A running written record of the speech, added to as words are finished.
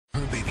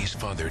baby's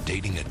father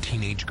dating a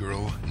teenage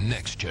girl,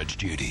 next Judge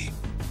Judy.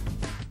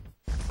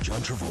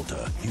 John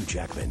Travolta, Hugh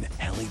Jackman,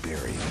 Halle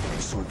Berry,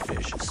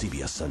 Swordfish,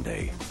 CBS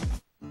Sunday.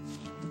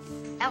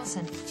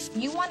 Allison,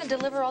 you want to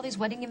deliver all these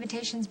wedding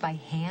invitations by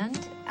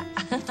hand?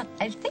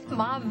 I think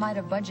Mom might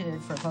have budgeted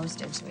for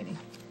postage, sweetie.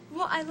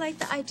 Well, I like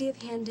the idea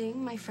of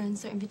handing my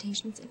friends their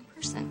invitations in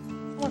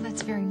person. Well,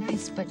 that's very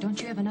nice, but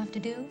don't you have enough to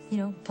do? You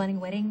know, planning a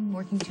wedding,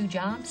 working 2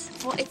 jobs?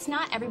 Well, it's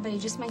not everybody,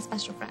 just my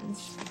special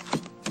friends.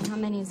 And how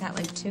many is that,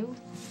 like 2?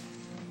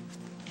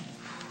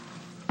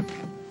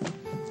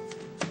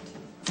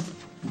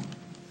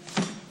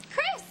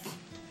 Chris!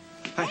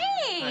 Hi.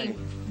 Hey!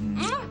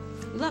 Hi.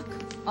 Look,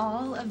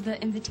 all of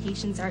the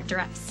invitations are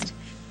addressed.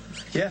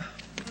 Yeah,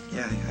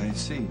 I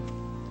see.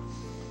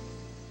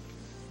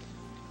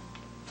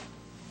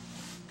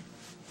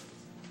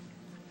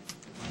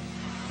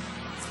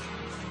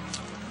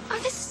 Oh,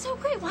 this is so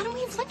great. Why don't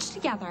we have lunch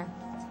together?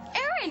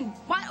 Aaron,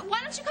 why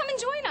don't you come and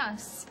join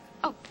us?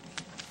 Oh.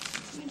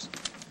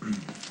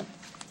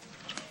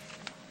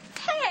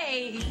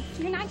 Hey,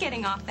 you're not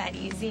getting off that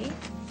easy.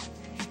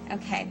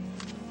 Okay.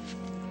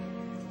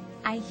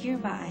 I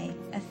hereby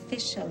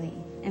officially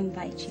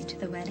invite you to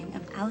the wedding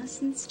of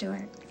Allison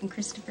Stewart and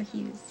Christopher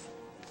Hughes.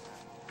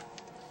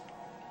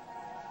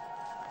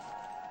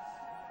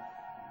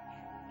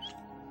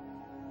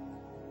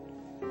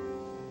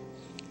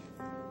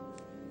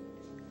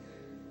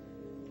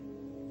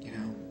 You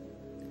know,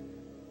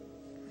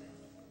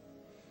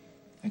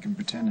 I can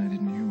pretend I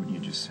didn't hear what you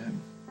just said.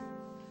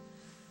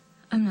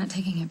 I'm not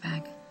taking it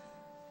back.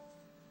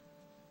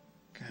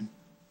 Good.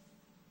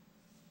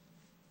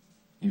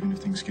 Even if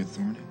things get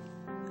thorny?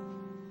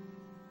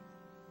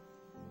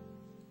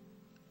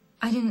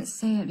 I didn't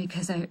say it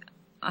because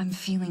I'm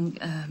feeling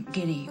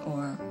giddy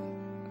or...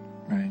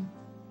 Right.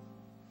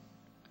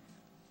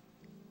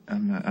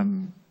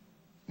 I'm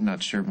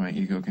not sure my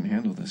ego can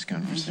handle this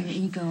conversation.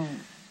 Your ego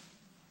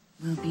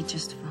will be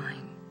just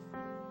fine.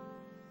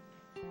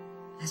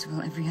 As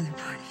will every other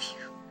part of you.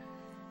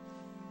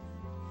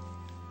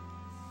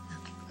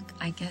 Look,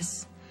 I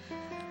guess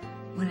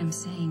what I'm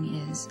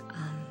saying is,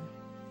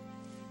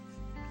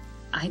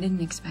 I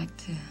didn't expect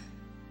to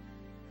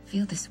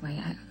feel this way.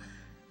 I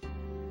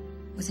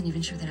wasn't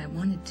even sure that I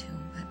wanted to,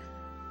 but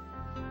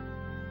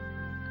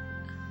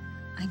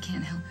I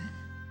can't help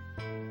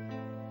it.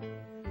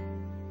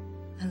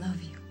 I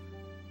love you.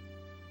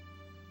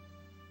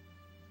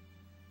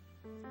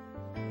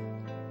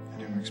 I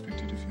never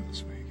expected to feel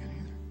this way again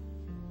either.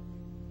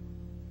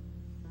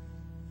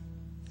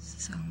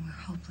 So we're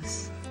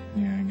hopeless.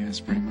 Yeah, I guess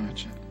pretty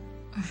much.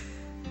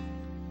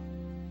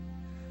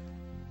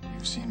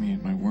 You've seen me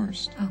at my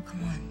worst. Oh,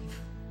 come on.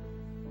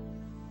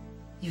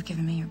 You've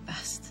given me your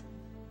best.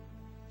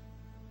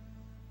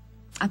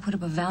 I put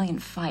up a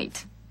valiant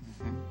fight,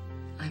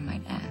 I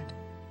might add.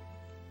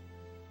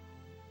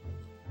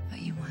 But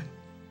you won.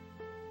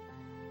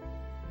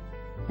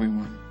 We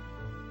won.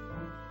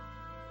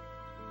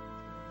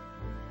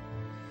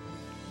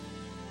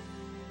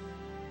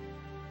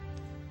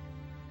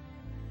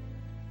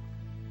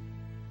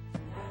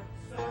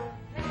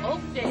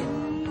 Okay,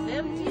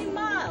 17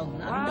 miles,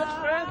 not much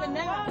further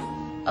now.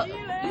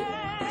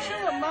 You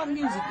sure my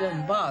music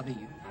doesn't bother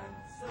you?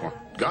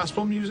 What,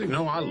 gospel music?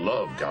 No, I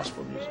love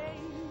gospel music.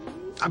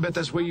 I bet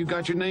that's where you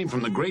got your name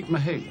from, the great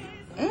Mahalia.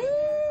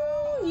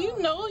 You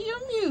know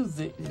your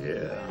music.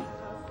 Yeah.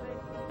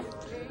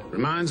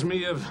 Reminds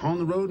me of On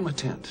the Road in My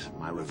Tent,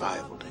 my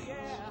revival days.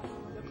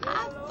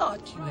 I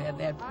thought you had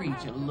that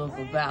preacher look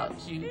about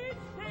you.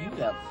 You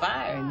got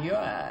fire in your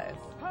eyes.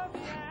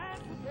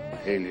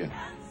 Mahalia,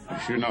 you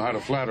sure know how to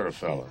flatter a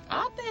fella.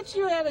 I bet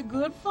you had a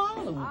good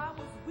following.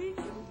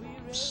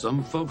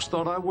 Some folks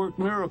thought I worked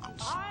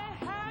miracles.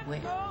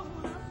 Well,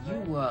 you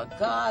were a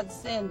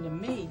godsend to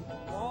me,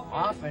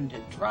 offering to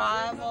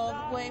drive all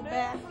the way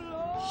back.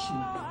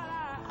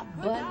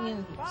 Shoot,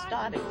 Bunyan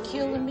started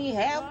killing me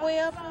halfway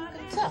up in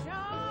Kentucky.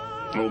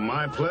 Oh,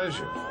 my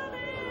pleasure.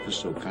 Just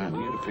so kind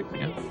of you to pick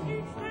me up.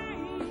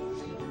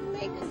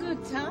 Make a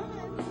good time.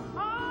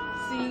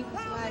 Seems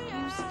like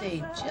you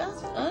stayed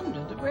just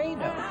under the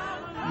radar.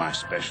 My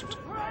specialty.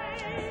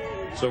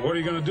 So what are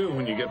you going to do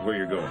when you get where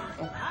you're going?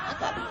 Oh, I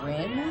got a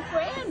brand new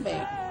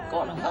grandbaby.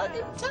 Gonna hug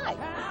him tight.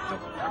 I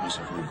got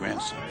myself a new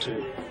grandson,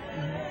 too.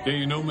 Yeah,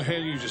 you know,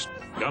 Mahalia, you just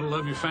gotta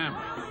love your family.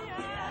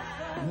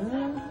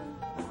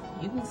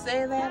 You can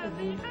say that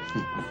again.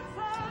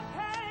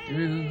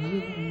 Through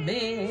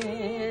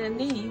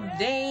many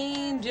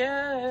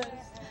dangers,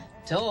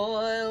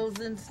 toils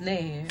and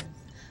snares,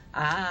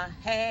 I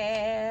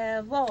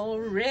have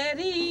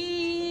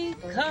already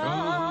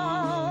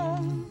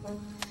come.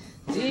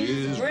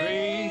 His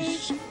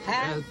grace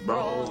hath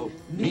brought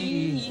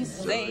me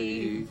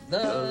safe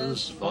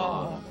thus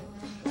far,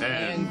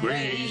 and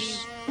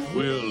grace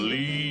will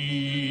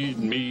lead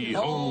me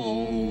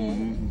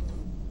home.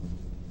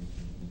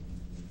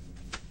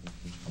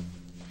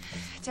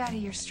 Daddy,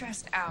 you're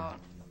stressed out.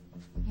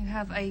 You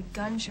have a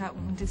gunshot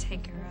wound to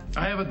take care of.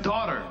 I have a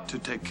daughter to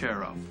take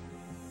care of.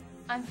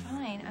 I'm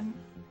fine.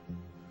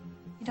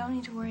 You don't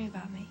need to worry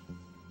about me.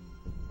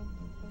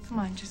 Come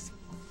on, just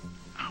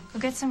go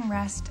get some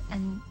rest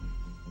and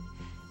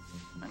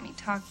let me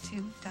talk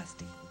to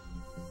Dusty.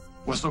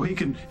 Well, so he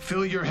can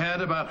fill your head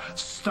about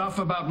stuff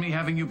about me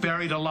having you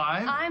buried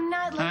alive? I'm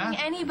not letting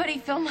anybody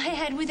fill my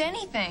head with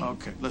anything.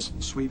 Okay,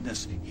 listen,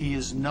 sweetness, he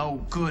is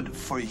no good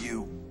for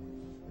you.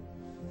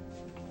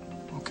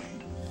 Okay.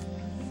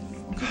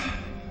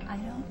 I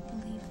don't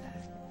believe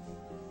that.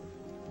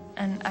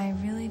 And I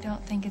really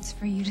don't think it's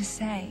for you to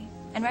say.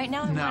 And right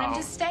now I want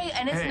him to stay,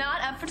 and it's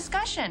not up for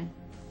discussion.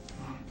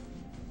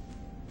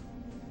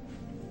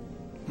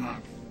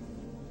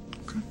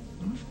 Okay.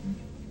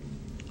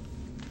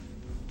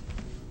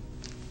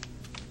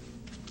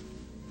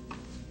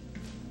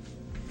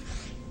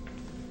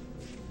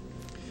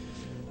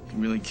 He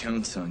really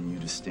counts on you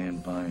to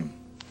stand by him.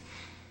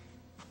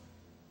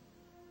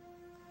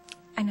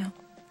 I know.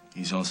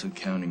 He's also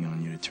counting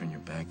on you to turn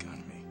your back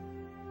on me.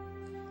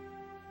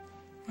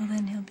 Well,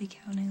 then he'll be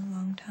counting a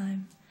long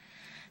time.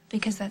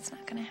 Because that's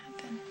not gonna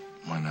happen.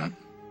 Why not?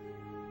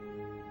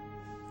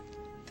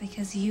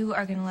 Because you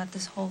are gonna let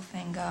this whole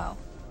thing go.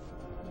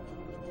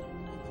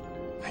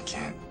 I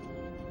can't.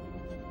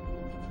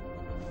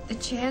 The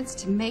chance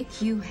to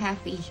make you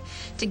happy,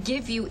 to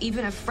give you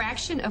even a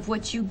fraction of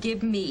what you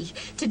give me.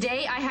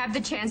 Today, I have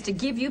the chance to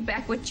give you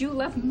back what you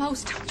love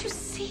most. Don't you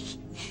see?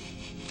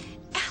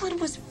 Alan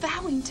was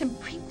vowing to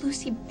bring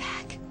Lucy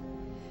back.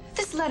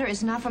 This letter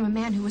is not from a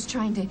man who was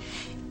trying to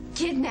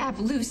kidnap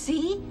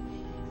Lucy.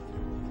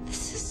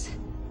 This is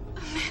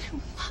a man who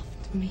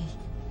loved me.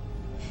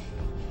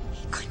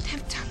 He couldn't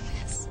have done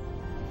this.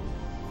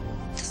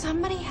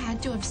 Somebody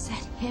had to have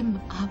set him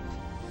up.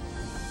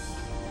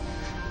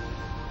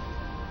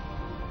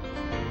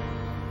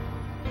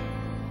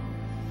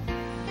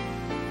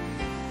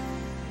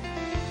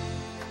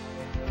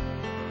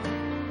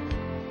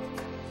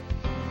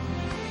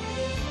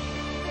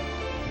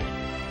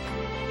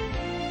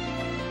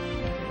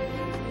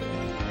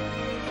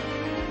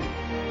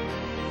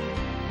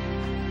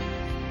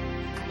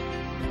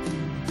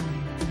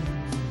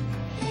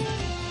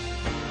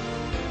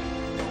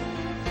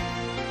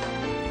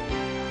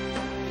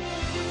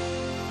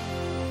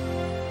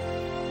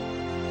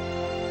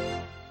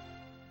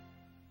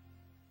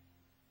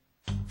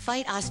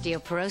 Fight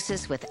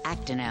osteoporosis with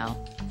Actonel.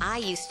 I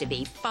used to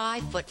be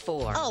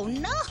 5'4". Oh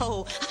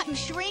no, I'm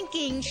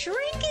shrinking.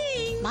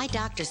 My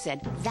doctor said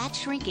that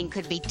shrinking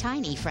could be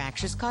tiny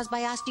fractures caused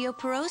by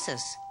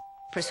osteoporosis.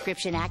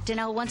 Prescription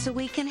Actonel once a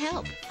week can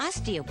help.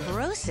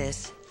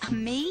 Osteoporosis?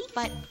 Me?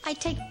 But I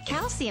take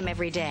calcium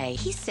every day.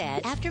 He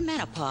said after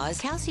menopause,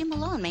 calcium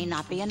alone may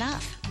not be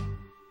enough.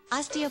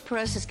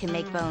 Osteoporosis can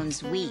make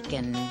bones weak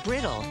and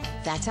brittle.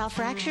 That's how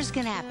fractures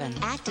can happen.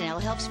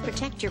 Actonel helps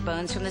protect your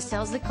bones from the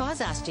cells that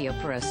cause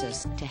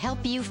osteoporosis to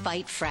help you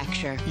fight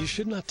fracture. You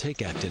should not take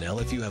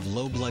Actonel if you have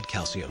low blood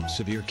calcium,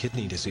 severe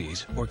kidney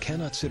disease, or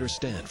cannot sit or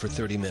stand for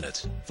 30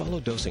 minutes. Follow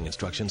dosing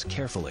instructions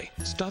carefully.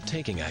 Stop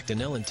taking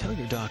Actonel and tell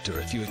your doctor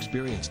if you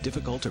experience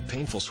difficult or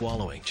painful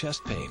swallowing, chest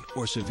pain,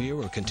 or severe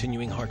or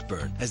continuing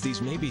heartburn, as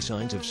these may be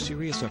signs of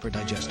serious upper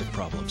digestive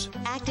problems.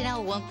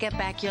 Actonel won't get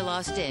back your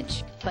lost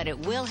inch, but it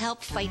will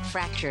help fight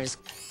fractures.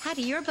 How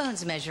do your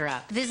bones measure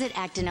up? Visit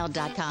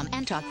Actonel.com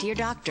and talk to your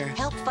doctor.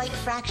 Help fight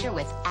fracture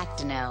with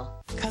Actonel.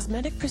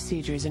 Cosmetic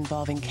procedures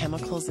involving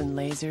chemicals and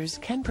lasers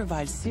can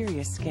provide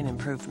serious skin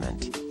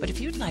improvement. But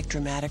if you'd like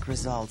dramatic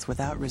results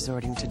without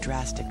resorting to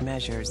drastic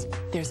measures,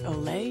 there's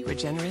Olay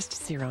Regenerist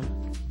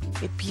Serum.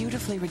 It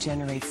beautifully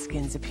regenerates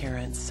skin's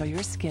appearance so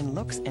your skin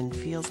looks and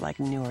feels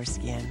like newer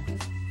skin.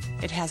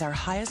 It has our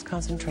highest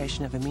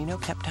concentration of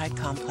aminopeptide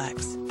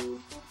complex.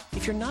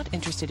 If you're not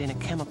interested in a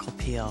chemical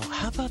peel,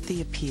 how about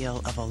the appeal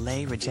of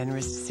Olay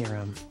Regenerist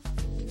Serum?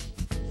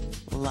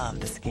 Love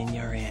the skin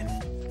you're in.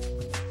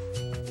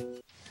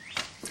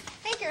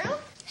 Hey, girl.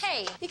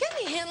 Hey, you got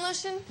any hand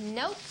lotion?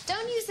 Nope,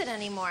 don't use it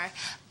anymore.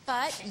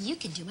 But you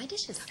can do my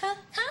dishes. Huh?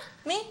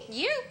 Me?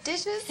 You?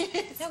 Dishes?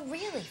 No,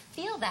 really,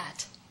 feel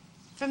that.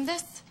 From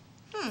this.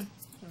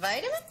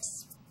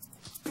 Vitamins?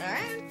 All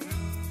right.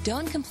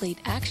 Dawn Complete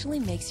actually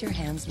makes your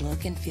hands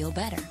look and feel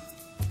better.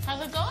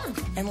 How's it going?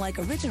 And like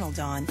original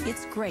Dawn,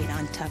 it's great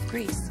on tough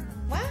grease.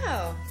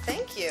 Wow,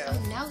 thank you. Oh,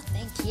 no,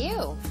 thank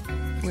you.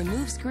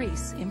 Removes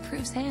grease,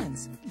 improves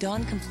hands.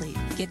 Dawn Complete.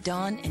 Get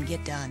Dawn and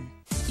get done.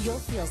 You'll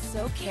feel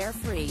so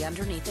carefree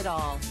underneath it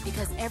all.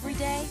 Because every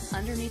day,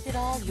 underneath it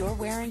all, you're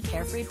wearing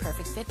Carefree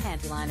Perfect Fit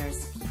Panty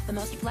Liners. The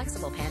most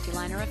flexible panty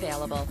liner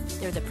available.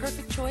 They're the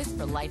perfect choice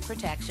for light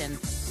protection.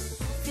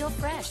 Feel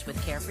fresh with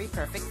Carefree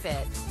Perfect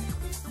Fit.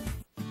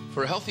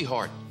 For a healthy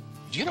heart,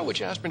 do you know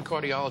which aspirin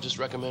cardiologists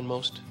recommend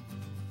most?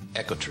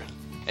 Ecotrin.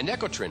 And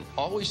Ecotrin,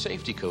 always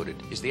safety coded,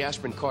 is the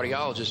aspirin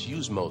cardiologists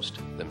use most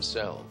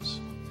themselves.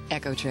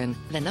 Ecotrin,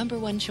 the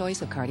 #1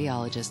 choice of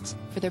cardiologists.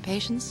 For their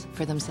patients,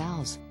 for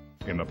themselves.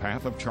 In the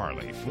path of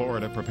Charlie,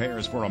 Florida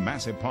prepares for a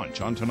massive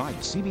punch on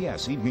tonight's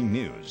CBS Evening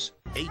News.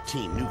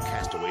 18 new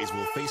castaways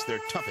will face their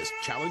toughest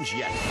challenge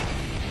yet.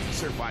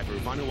 Survivor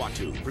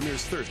Vanuatu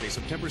premieres Thursday,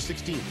 September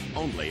 16th,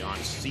 only on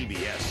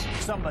CBS.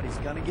 Somebody's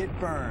gonna get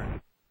burned.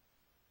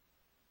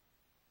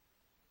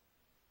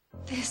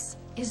 This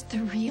is the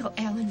real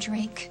Alan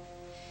Drake.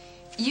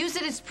 Use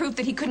it as proof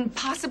that he couldn't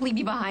possibly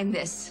be behind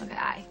this. Look,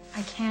 I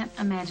can't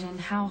imagine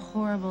how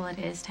horrible it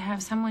is to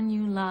have someone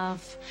you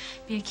love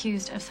be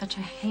accused of such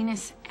a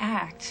heinous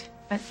act.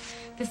 But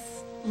this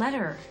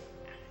letter,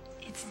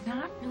 it's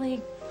not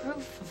really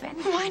proof of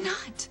anything. Why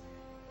not?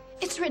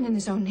 It's written in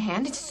his own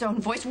hand. It's his own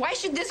voice. Why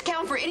should this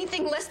count for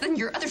anything less than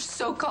your other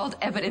so-called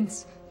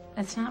evidence?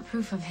 That's not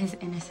proof of his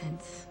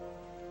innocence,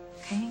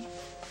 okay?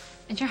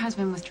 Did your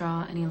husband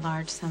withdraw any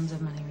large sums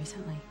of money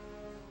recently?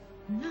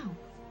 No.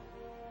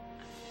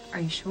 Are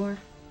you sure?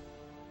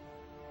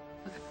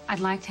 Look, I'd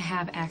like to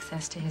have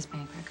access to his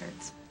bank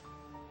records.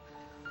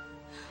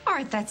 All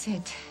right, that's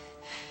it.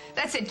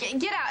 That's it.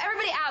 Get out.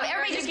 Everybody out.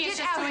 Everybody just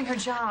get out. Doing her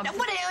job.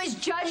 What is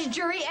judge,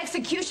 jury,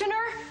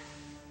 executioner?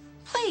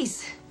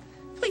 Please.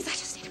 Please, I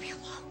just need to be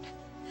alone.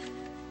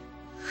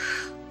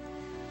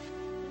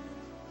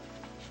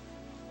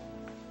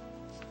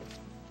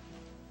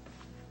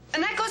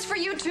 And that goes for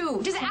you,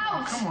 too. Just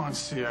out. Come on,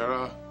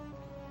 Sierra.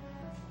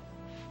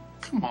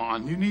 Come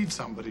on, you need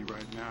somebody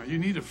right now. You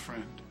need a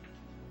friend.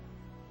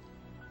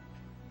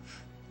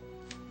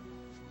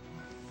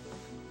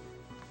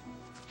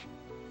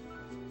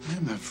 I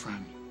am that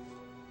friend.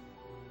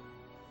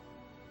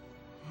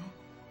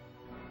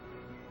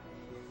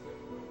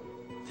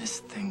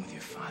 This thing with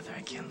your father,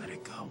 I can't let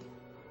it go.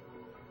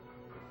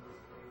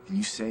 And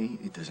you say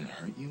it doesn't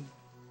hurt you,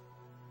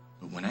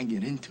 but when I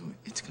get into it,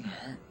 it's gonna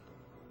hurt.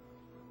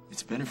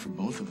 It's better for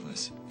both of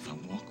us if I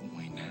walk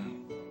away now.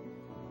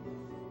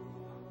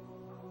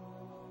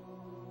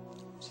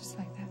 Just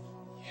like that.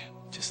 Yeah,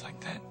 just like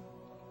that.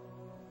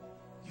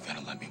 You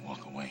gotta let me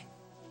walk away.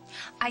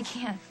 I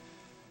can't.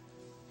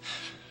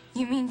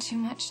 You mean too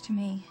much to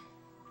me.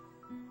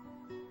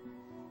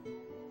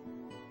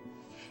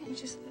 Can't you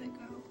just let it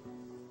go?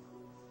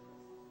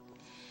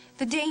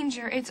 The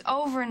danger, it's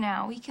over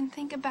now. We can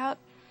think about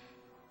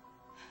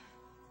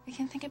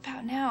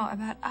now,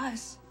 about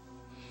us.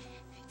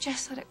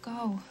 Just let it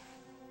go.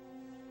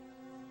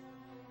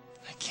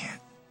 I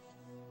can't.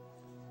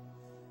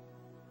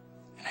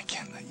 And I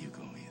can't let you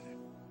go either.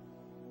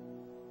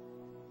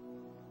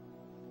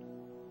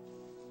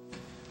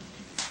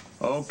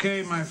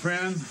 Okay, my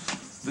friend.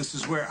 This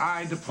is where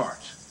I depart.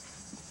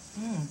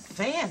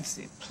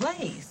 Fancy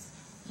place.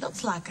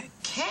 Looks like a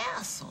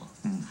castle.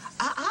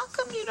 How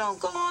come you don't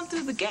go on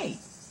through the gate?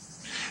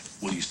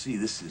 Well, you see,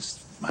 this is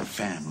my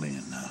family,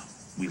 and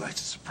we like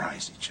to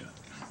surprise each other.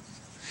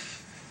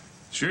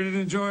 Sure did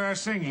enjoy our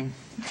singing.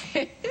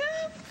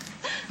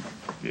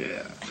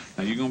 Yeah.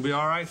 Now, you gonna be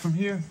all right from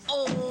here?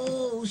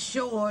 Oh,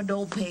 sure.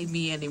 Don't pay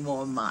me any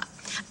more mind.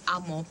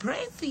 I'm gonna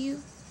pray for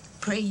you.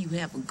 Pray you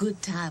have a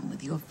good time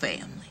with your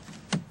family.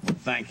 Well,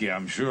 thank you.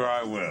 I'm sure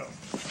I will.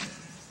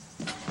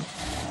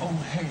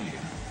 Oh, hey.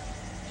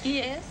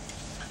 Yes?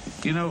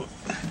 You know,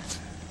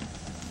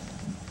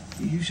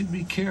 you should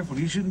be careful.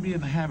 You shouldn't be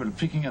in the habit of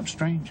picking up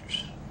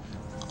strangers.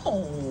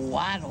 Oh,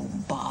 I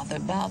don't bother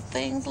about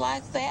things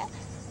like that.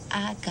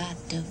 I got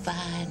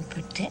divine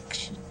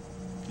protection.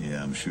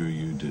 Yeah, I'm sure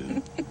you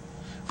do.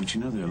 But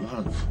you know, there are a lot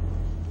of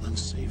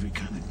unsavory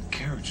kind of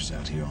characters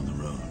out here on the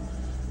road.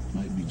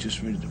 Might be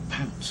just ready to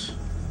pounce.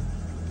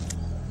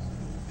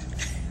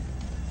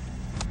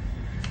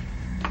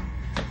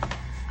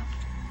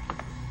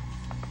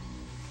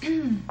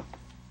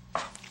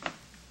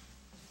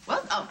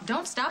 Well, oh,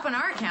 don't stop on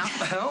our account.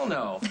 Hell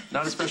no.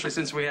 Not especially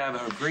since we have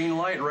a green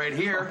light right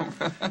here.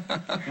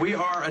 We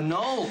are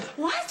annulled.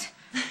 What?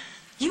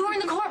 You were in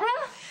the courtroom?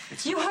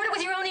 You heard it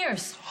with your own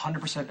ears.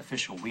 100%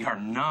 official. We are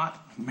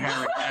not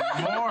married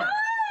anymore.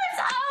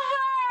 It's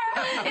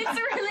over! It's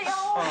really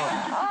over!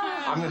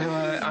 I'm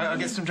gonna, I'll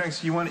get some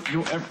drinks. You want it?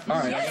 All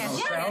right.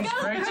 Yes, Sounds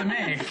go. great to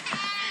me.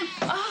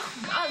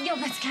 Yo,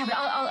 let's cab it.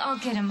 I'll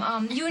get him.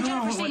 You and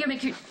Jennifer stay here,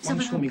 make your... Why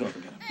don't you let me go get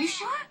him? You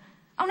sure?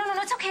 Oh, no,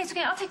 it's okay, it's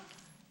okay. I'll take...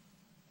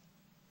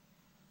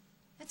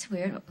 That's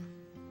weird.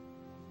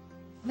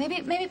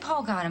 Maybe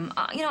Paul got him.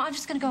 I'm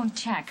just gonna go and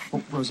check.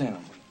 Well, Rosanna,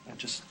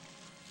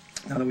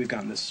 now that we've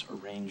gotten this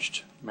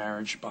arranged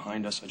marriage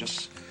behind us, I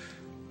just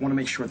want to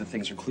make sure that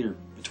things are clear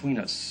between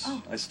us.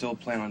 Oh. I still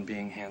plan on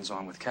being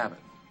hands-on with Cabot.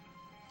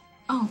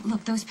 Oh,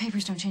 look, those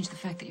papers don't change the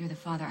fact that you're the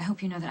father. I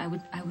hope you know that I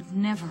would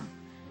never,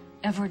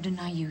 ever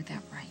deny you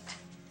that right.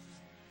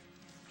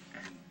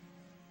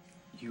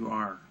 You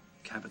are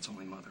Cabot's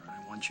only mother, and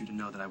I want you to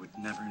know that I would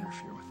never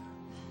interfere with that.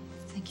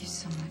 Thank you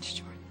so much,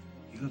 Jordan.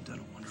 You have done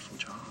a wonderful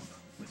job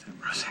with him,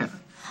 Rosanna.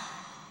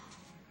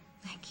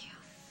 Thank you.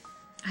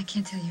 I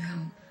can't tell you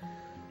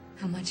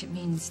how much it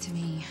means to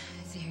me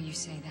to hear you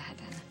say that.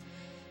 And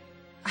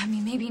I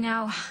mean, maybe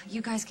now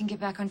you guys can get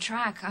back on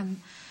track.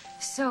 I'm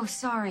so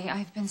sorry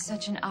I've been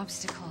such an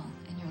obstacle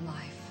in your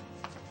life.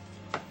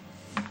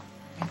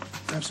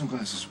 Grab some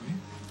glasses, will you?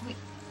 Wait,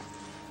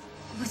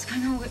 what's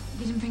going on? We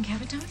didn't bring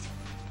Cabot down?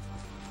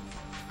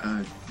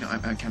 No, I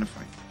kind of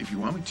fight. If you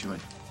want me to,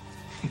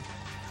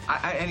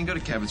 I didn't go to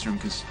Cabot's room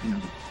because, the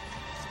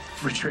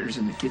refrigerator's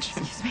in the kitchen.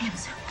 Excuse me, I'm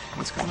sorry.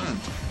 What's going on?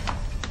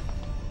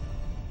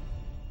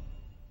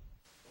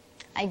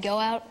 I go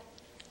out,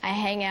 I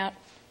hang out,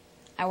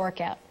 I work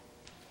out.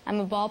 I'm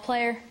a ball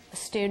player, a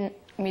student,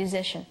 a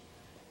musician.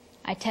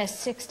 I test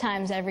 6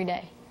 times every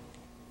day.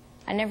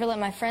 I never let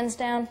my friends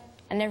down.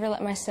 I never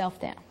let myself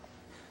down.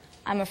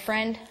 I'm a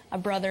friend, a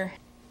brother,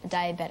 a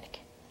diabetic.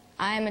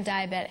 I am a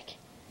diabetic.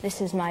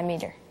 This is my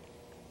meter.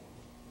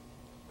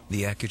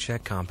 The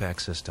Atwt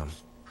compact system.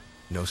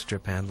 No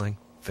strip handling,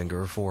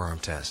 finger or forearm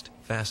test.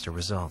 Faster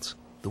results.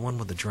 The one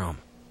with the drum.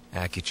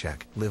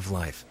 Atwt. Live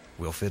life.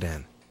 We'll fit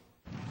in.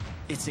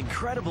 It's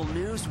incredible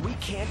news we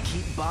can't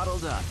keep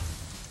bottled up.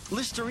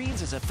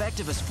 Listerine's as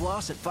effective as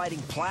floss at fighting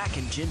plaque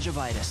and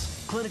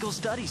gingivitis. Clinical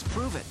studies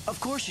prove it. Of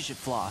course you should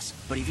floss.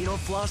 But if you don't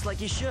floss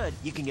like you should,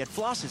 you can get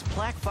floss's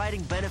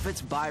plaque-fighting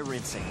benefits by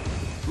rinsing.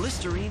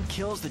 Listerine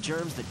kills the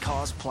germs that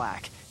cause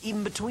plaque,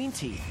 even between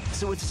teeth.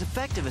 So it's as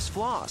effective as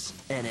floss.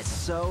 And it's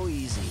so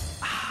easy.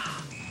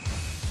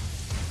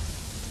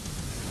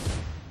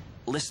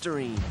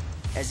 Listerine.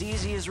 As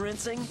easy as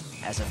rinsing,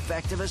 as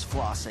effective as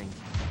flossing.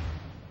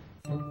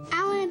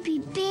 I want to be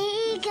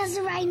big as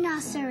a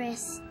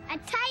rhinoceros. A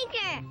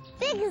tiger.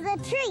 Big as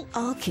a tree.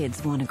 All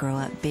kids want to grow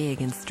up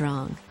big and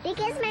strong. Big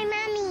as my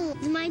mommy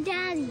and my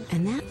daddy.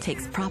 And that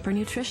takes proper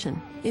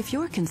nutrition. If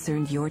you're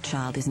concerned your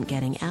child isn't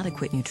getting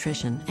adequate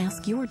nutrition,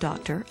 ask your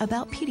doctor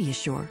about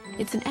Pediasure.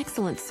 It's an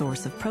excellent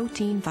source of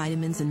protein,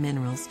 vitamins, and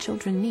minerals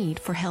children need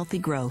for healthy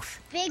growth.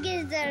 Big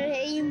as a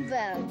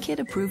rainbow.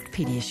 Kid-approved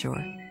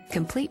Pediasure.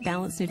 Complete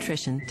balanced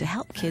nutrition to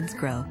help kids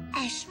grow.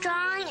 As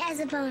strong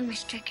as a bone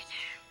restrictor.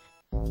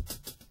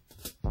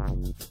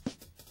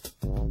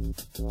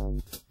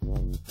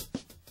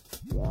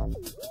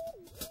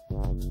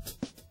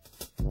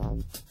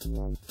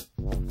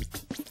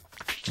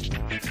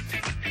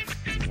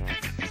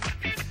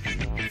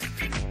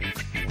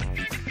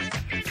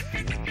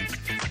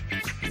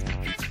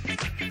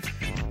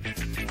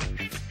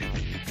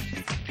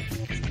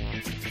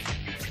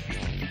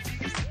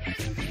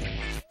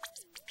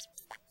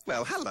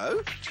 Well,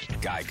 hello.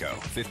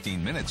 Geico.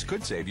 15 minutes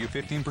could save you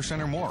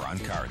 15% or more on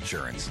car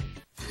insurance.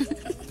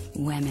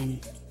 Women.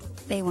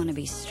 They want to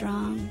be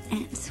strong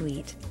and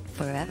sweet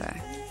forever.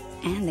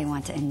 And they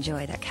want to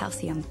enjoy their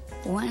calcium.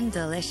 One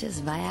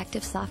delicious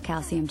Viactive soft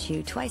calcium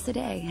chew twice a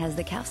day has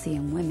the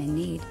calcium women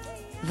need.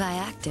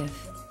 Viactive.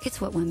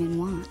 It's what women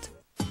want.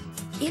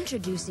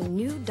 Introducing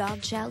new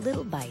Dog Chow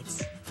Little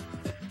Bites.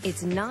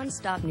 It's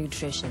non-stop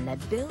nutrition that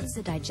builds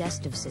the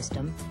digestive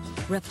system,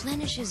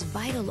 replenishes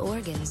vital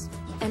organs,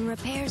 and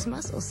repairs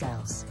muscle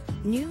cells.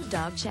 New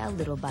Dog Chow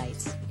Little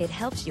Bites. It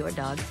helps your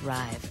dog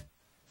thrive.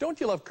 Don't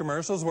you love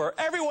commercials where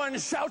everyone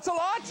shouts a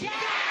lot? Yeah!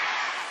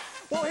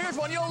 Well, here's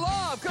one you'll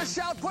love, because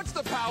Shout puts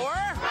the power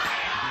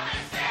right on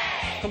the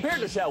stage. Compared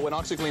to Shout, when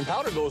OxyClean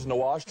powder goes in the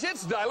wash,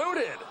 it's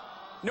diluted.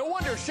 No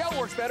wonder Shout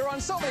works better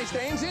on so many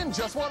stains in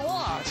just one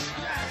wash.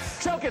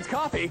 Yes. Shout gets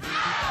coffee.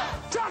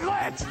 Oh!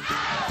 Chocolate!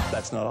 Oh!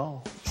 That's not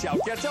all.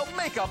 Shout gets out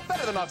makeup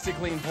better than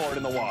OxyClean poured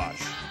in the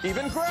wash.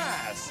 Even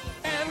grass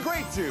and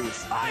grape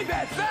juice. I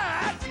bet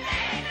that!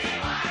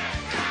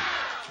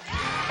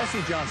 S.C.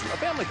 Johnson, a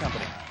family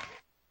company.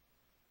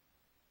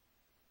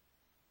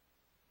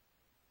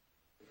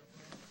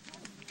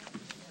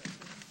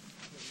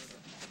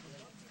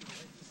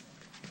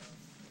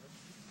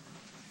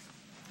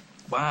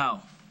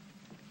 Wow.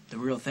 The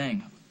real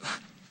thing.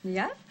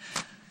 Yeah?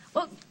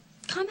 Well,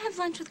 come have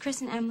lunch with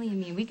Chris and Emily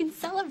and me. We can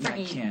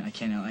celebrate. I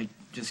can't. I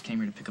just came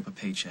here to pick up a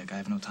paycheck. I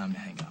have no time to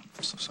hang out.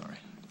 I'm so sorry.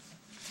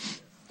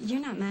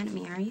 You're not mad at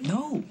me, are you?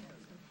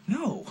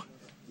 No.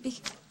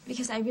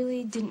 Because I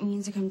really didn't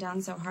mean to come down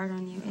so hard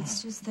on you.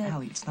 It's just that...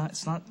 Allie, it's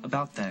not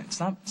about that. It's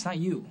not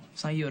you.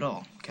 It's not you at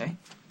all, okay?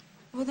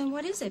 Well, then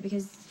what is it?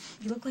 Because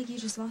you look like you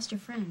just lost your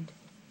friend.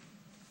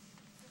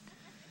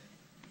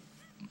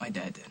 My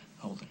dad did,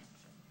 Holden.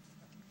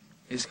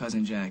 His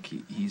cousin Jack,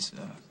 he's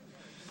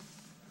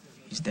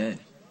dead.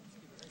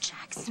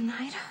 Jack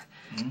Snyder?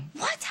 Mm-hmm.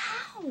 What?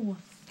 How?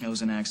 It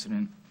was an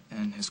accident,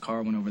 and his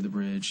car went over the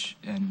bridge,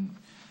 and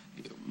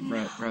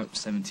Route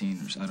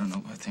 17, or I don't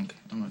know,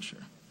 I'm not sure.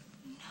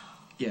 No.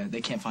 Yeah, they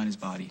can't find his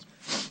body.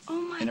 Oh,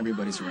 my God. And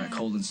everybody's a wreck.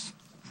 Holden's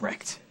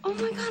wrecked. Oh,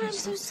 my God, I'm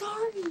so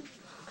sorry.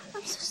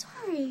 I'm so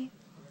sorry.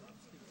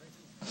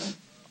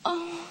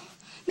 Oh,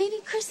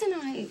 maybe Chris and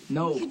I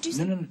could do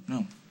something.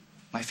 No.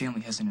 My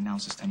family hasn't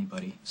announced this to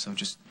anybody, so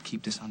just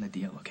keep this on the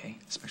DL, okay?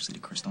 Especially to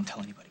Chris. Don't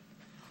tell anybody.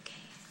 Okay.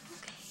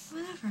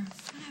 Whatever.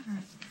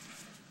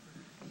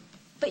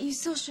 But you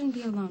still shouldn't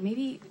be alone.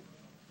 Maybe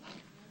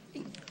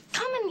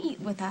come and eat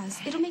with us.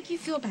 It'll make you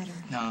feel better.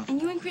 No.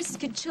 And you and Chris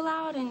could chill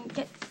out and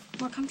get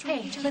more comfortable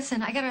with each other.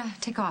 Listen, I gotta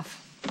take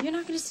off. You're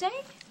not gonna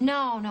stay?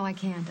 No, I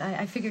can't.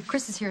 I figured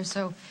Chris is here,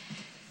 so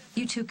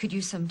you two could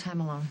use some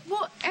time alone.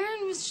 Well,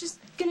 Erin was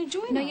just gonna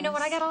join us. No, you know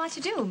what? I got a lot to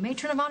do.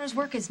 Matron of Honor's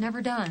work is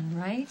never done,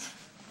 right?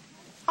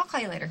 I'll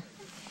call you later.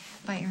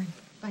 Bye, Erin.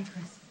 Bye,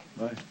 Chris.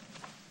 Bye.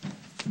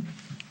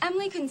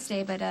 Emily couldn't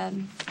stay, but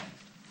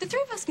the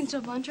three of us can still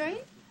have lunch,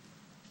 right?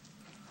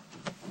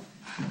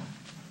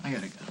 I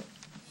gotta go.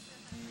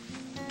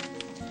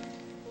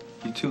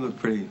 You two look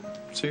pretty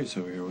serious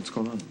over here. What's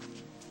going on?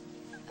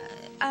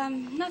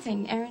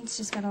 Nothing. Erin's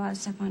just got a lot of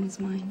stuff on his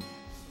mind.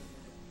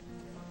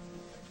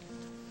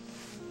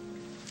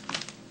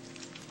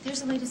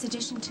 there's the latest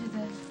addition to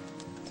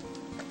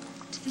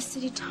the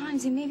City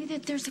Times, and maybe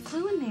there's a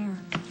clue in there.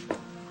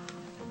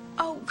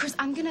 Oh, Chris,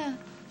 I'm gonna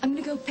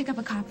go pick up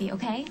a copy,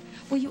 okay?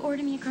 Will you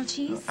order me a grilled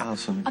cheese?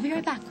 Allison. I'll be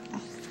right back.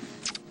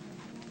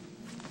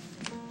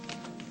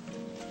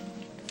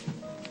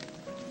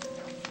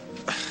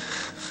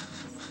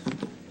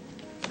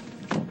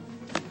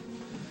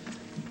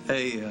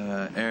 Hey,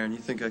 Aaron, you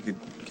think I could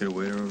get a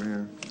waiter over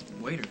here?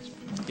 Waiters?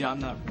 Yeah, I'm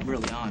not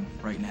really on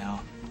right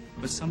now.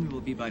 But somebody will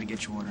be by to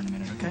get your order in a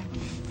minute, okay?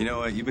 You know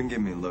what? You've been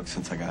giving me a look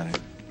since I got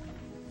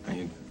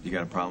here. You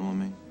got a problem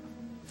with me?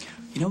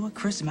 You know what,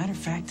 Chris? As a matter of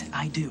fact,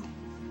 I do.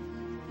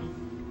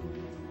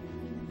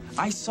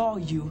 I saw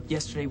you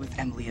yesterday with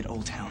Emily at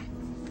Old Town.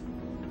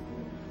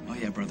 Oh,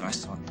 yeah, brother, I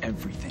saw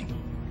everything.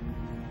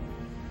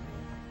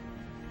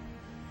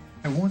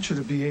 I want you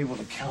to be able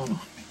to count on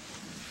me.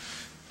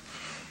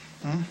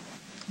 Huh?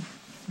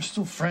 We're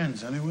still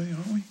friends anyway,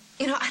 aren't we?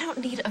 You know, I don't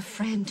need a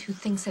friend who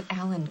thinks that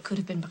Alan could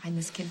have been behind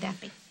this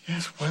kidnapping.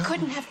 Yes, well... He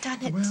couldn't have done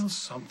it. Well,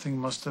 something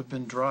must have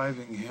been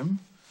driving him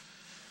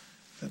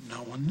that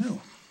no one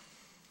knew.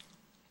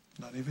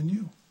 Not even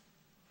you.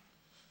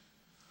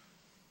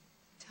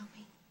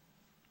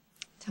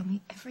 Tell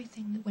me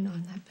everything that went on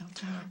in that bell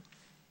tower.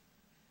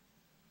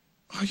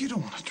 Oh, you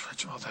don't want to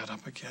dredge all that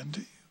up again,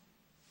 do you?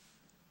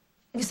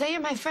 You say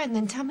you're my friend,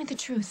 then tell me the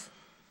truth.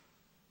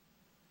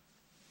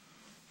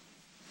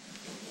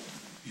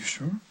 You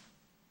sure?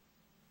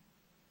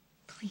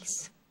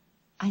 Please,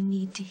 I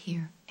need to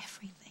hear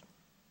everything.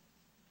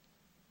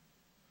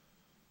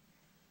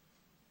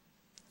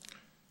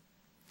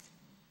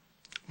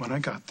 When I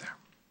got there,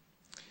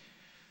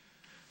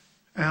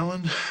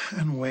 Alan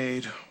and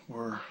Wade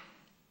were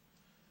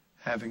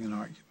having an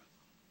argument.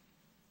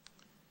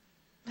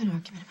 An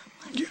argument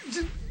about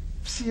what?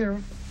 Sierra,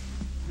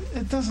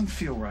 it doesn't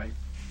feel right.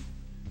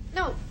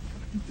 No.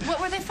 What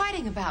were they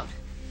fighting about?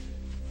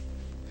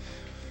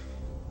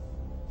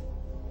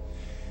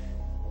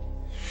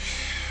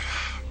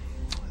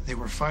 They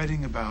were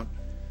fighting about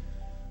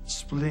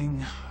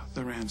splitting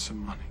the ransom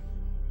money.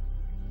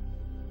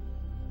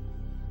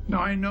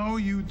 Now, I know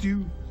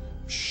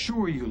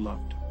sure you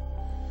loved him.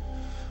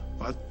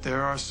 But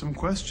there are some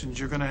questions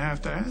you're going to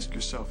have to ask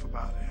yourself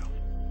about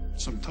Alan.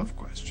 Some tough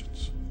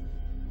questions.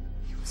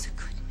 He was a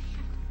good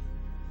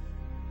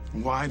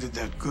man. Why did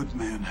that good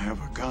man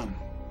have a gun?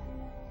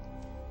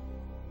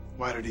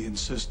 Why did he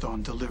insist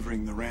on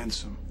delivering the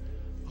ransom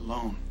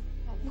alone?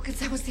 Well, because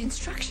that was the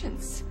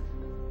instructions.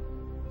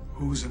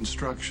 Whose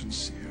instructions,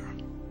 Sierra?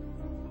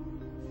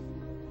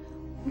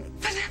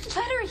 But that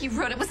letter he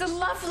wrote, it was a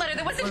love letter.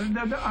 There wasn't...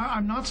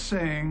 I'm not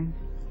saying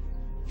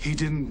he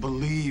didn't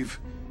believe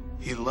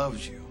he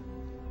loved you.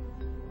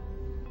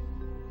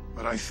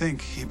 But I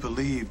think he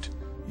believed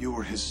you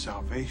were his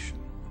salvation.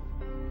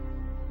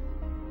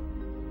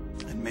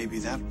 And maybe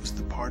that was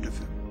the part of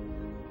him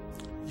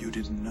you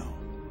didn't know.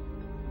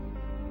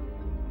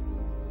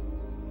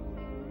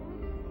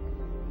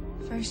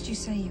 First you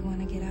say you want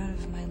to get out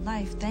of my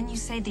life, then you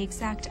say the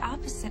exact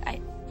opposite.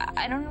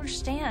 I don't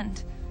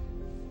understand.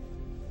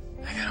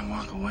 I gotta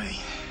walk away.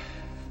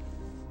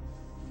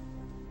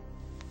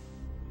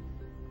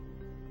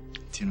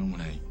 Do you know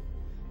when I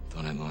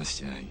thought I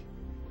lost you, I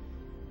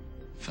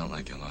felt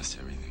like I lost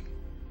everything.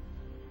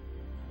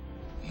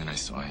 And then I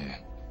saw you.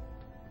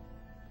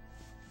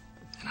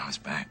 And I was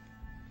back.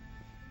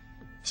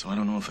 So I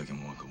don't know if I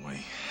can walk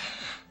away.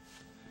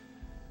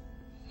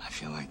 I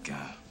feel like,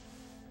 I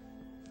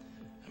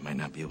might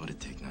not be able to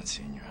take not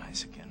seeing your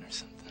eyes again or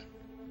something.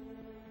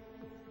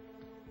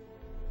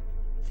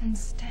 Then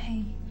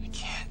stay. I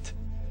can't.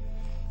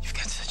 You've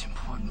got such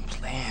important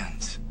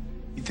plans.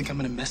 You think I'm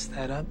gonna mess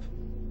that up?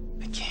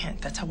 I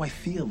can't. That's how I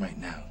feel right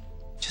now.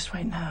 Just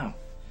right now.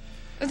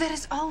 That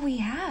is all we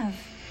have.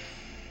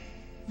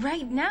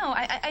 Right now.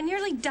 I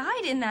nearly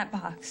died in that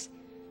box.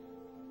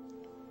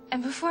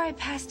 And before I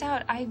passed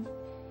out, I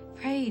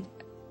prayed.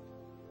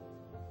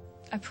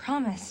 I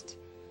promised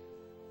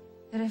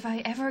that if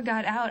I ever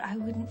got out, I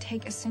wouldn't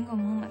take a single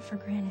moment for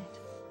granted.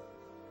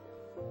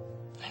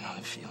 I know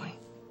the feeling.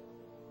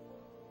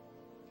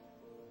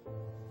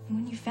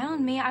 When you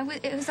found me,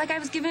 it was like I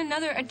was given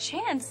a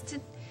chance to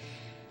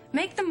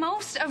make the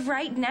most of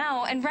right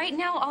now. And right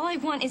now, all I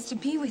want is to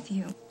be with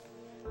you.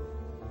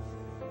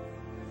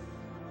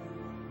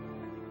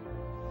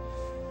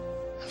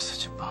 I'm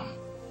such a bum,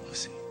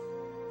 Lucy.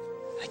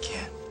 I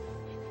can't.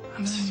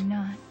 No, you're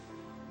not.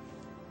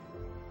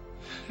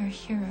 You're a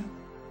hero.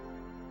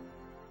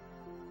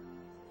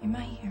 You're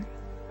my hero.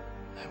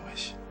 I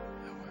wish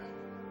I were.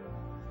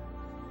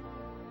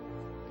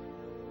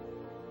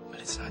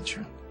 But it's not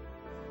true.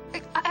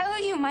 I owe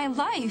you my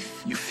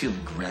life. You feel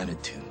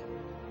gratitude.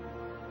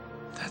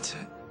 That's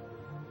it.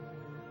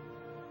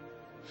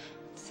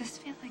 Does this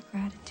feel like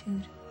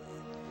gratitude?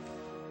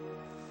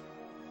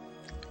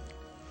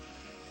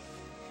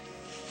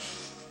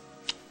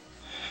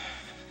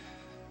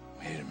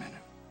 Wait a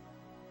minute.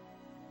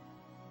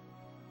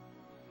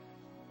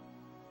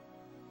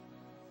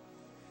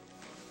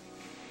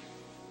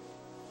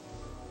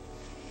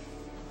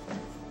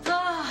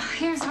 Oh,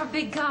 here's our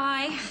big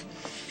guy.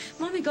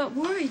 Mommy got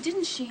worried,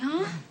 didn't she,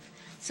 huh?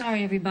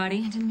 Sorry,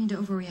 everybody. I didn't mean to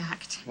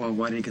overreact. Well,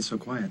 why did he get so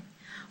quiet?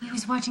 He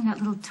was watching that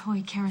little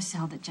toy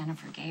carousel that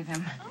Jennifer gave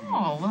him.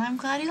 Oh, well, I'm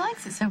glad he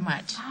likes it so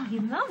much. Oh, he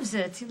loves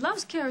it. He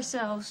loves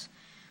carousels.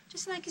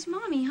 Just like his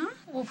mommy, huh?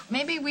 Well,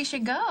 maybe we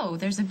should go.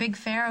 There's a big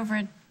fair over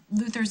at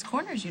Luther's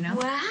Corners, you know.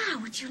 Wow,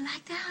 would you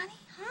like that, honey?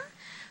 Huh?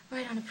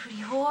 Ride on a pretty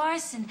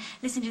horse and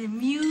listen to the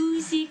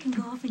music and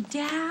go up and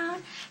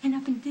down and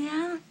up and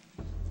down.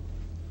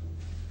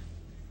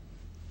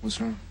 What's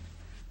wrong?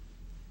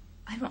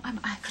 I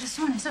could have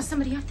sworn I saw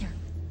somebody up there.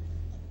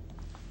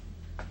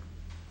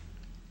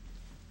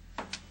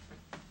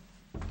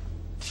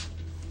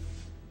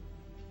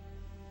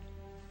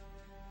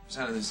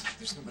 Susanna,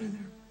 there's nobody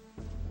there.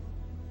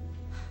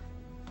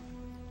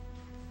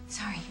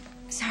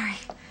 Sorry.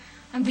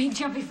 I'm being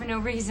jumpy for no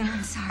reason.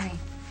 I'm sorry.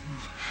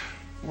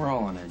 We're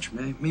all on edge.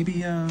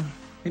 Maybe a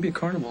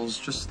carnival's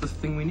just the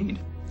thing we need.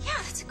 Yeah,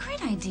 that's a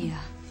great idea.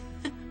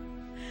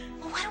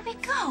 Well, why don't we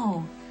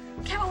go?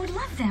 Carol would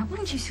love that,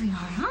 wouldn't you,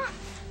 sweetheart, huh?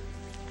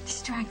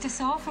 Distract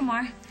us all from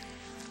our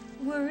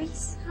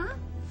worries, huh?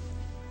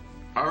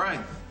 All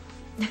right.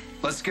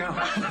 Let's go.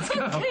 Let's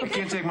go. I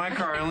can't take my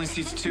car. It only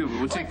seats two.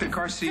 We'll take the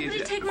car seat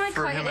Somebody take my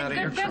for car. him out of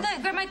your Grab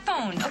truck. my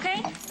phone,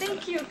 okay?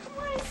 Thank you. Come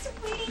on,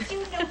 sweetie.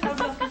 You know how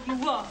lucky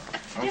you are.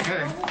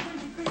 Okay.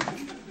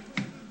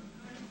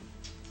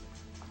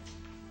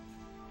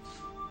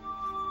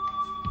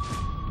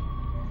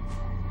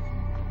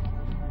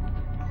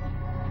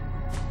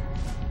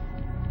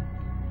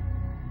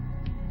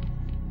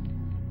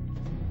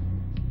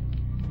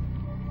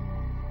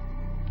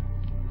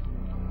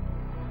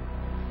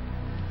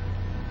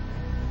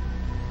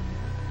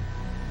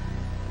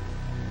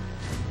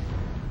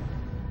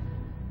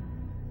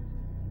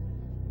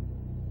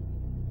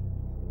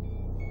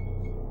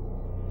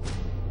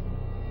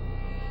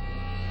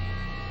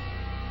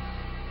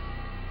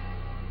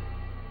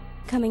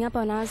 Coming up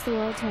on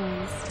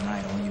AsTheWorldStillTurns.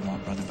 Deny all you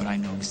want, brother, but I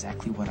know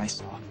exactly what I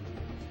saw.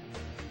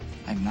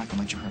 I'm not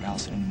gonna let you hurt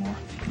Allison anymore.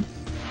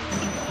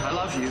 I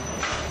love you.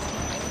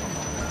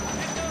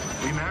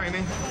 Will you marry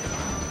me?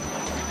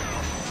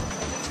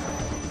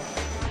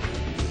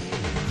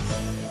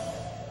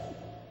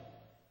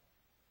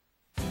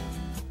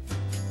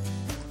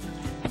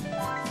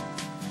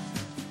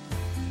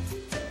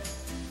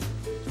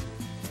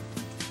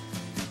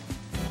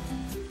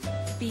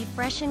 Be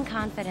fresh and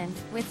confident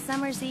with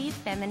Summer's Eve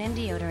Feminine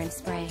Deodorant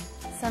Spray.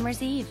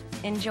 Summer's Eve.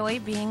 Enjoy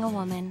being a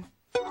woman.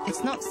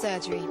 It's not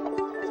surgery.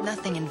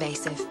 Nothing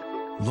invasive.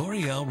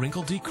 L'Oreal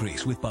Wrinkle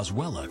Decrease with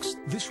Boswellux.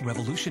 This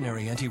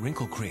revolutionary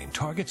anti-wrinkle cream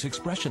targets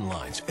expression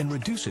lines and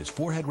reduces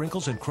forehead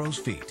wrinkles and crow's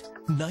feet.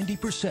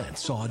 90%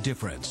 saw a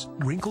difference.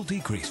 Wrinkle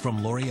Decrease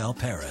from L'Oreal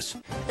Paris.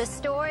 The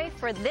story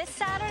for this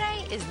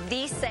Saturday is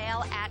the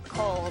sale at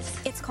Kohl's.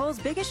 It's Kohl's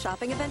biggest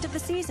shopping event of the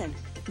season.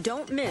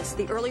 Don't miss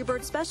the early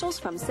bird specials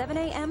from 7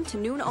 a.m. to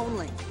noon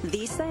only.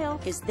 The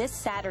sale is this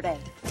Saturday.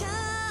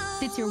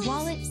 Fits your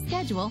wallet,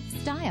 schedule,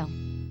 style.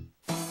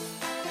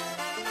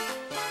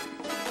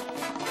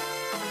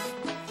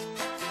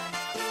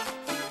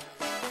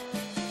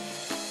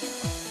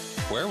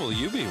 Where will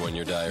you be when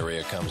your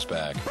diarrhea comes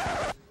back?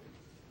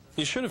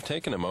 You should have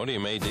taken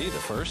Imodium AD the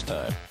first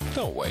time.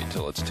 Don't wait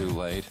till it's too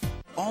late.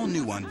 All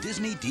new on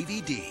Disney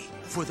DVD.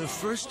 For the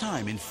first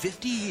time in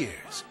 50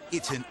 years,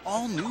 it's an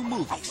all-new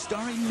movie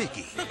starring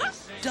Mickey,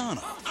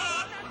 Donald,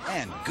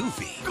 and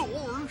Goofy.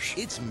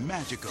 It's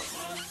magical.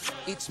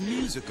 It's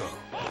musical.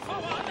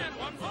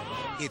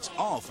 It's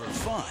all for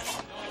fun.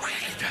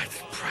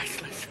 That's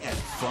priceless. And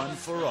fun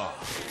for all.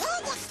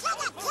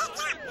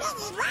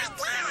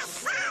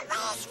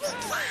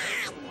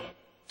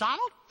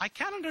 Donald, I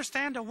can't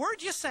understand a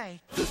word you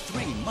say. The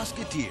Three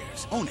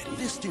Musketeers. Own it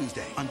this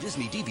Tuesday on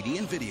Disney DVD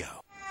and video.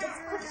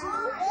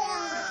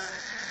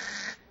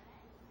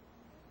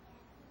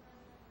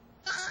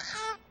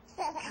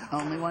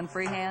 Only one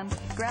free hand?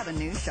 Grab a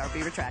new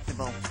Sharpie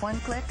retractable. One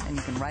click and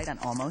you can write on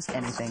almost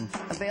anything.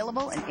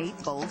 Available in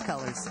 8 bold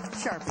colors.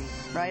 Sharpie.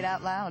 Write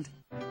out loud.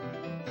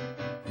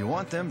 You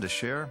want them to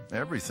share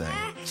everything.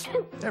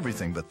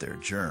 Everything but their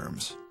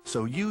germs.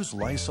 So use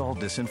Lysol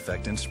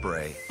Disinfectant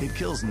Spray. It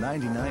kills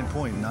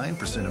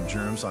 99.9% of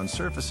germs on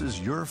surfaces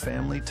your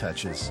family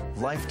touches.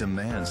 Life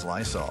demands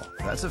Lysol.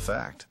 That's a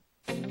fact.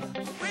 We make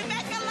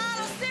a lot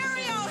of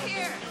cereal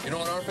here. You know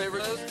what our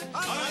favorite is?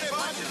 Honey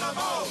Bunches of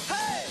Oats.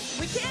 Hey,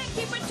 we can't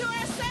keep it to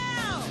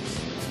ourselves.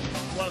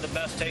 One of the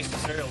best tasting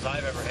cereals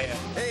I've ever had.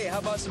 Hey, how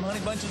about some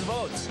Honey Bunches of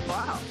Oats?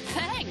 Wow.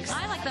 Thanks.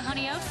 I like the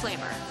honey oat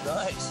flavor.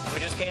 Nice. We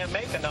just can't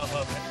make enough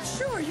of it.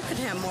 Sure, you can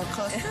have more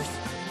clusters.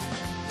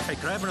 Hey,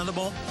 can I have another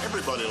bowl?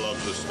 Everybody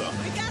loves this stuff.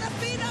 We gotta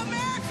feed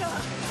America.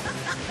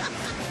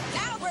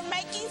 Now we're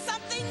making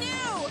something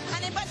new.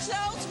 Honey Bunches of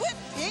Oats with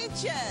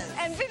peaches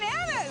and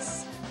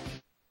bananas.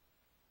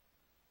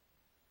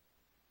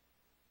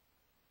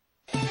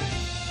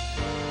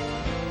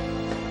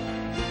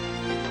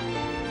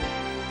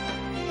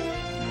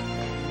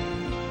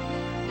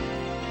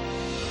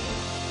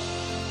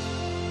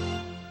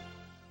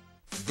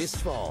 This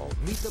fall,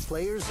 meet the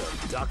players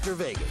of Dr.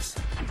 Vegas.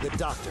 The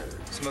Doctor.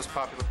 It's the most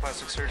popular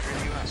plastic surgery in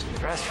the U.S.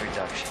 Breast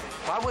reduction.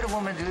 Why would a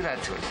woman do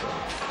that to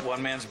herself?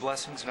 One man's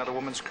blessings, another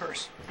woman's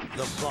curse.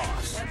 The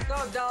Boss. Let's go,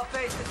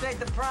 dollface, to take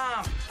the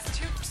prom. It's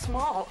too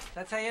small.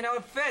 That's how you know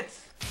it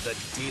fits. The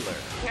Dealer.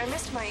 I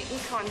missed my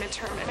econ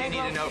midterm. Do you need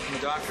a note from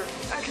the doctor?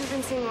 A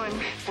convincing one.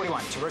 What do you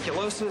want,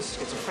 tuberculosis,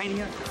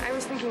 schizophrenia? I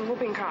was thinking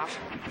whooping cough.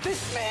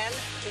 This man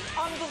is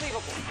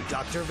unbelievable.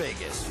 Dr.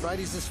 Vegas,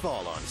 Fridays this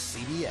fall on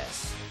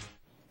CBS.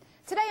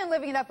 Today on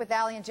Living It Up with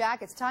Allie and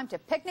Jack, it's time to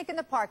picnic in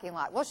the parking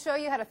lot. We'll show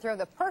you how to throw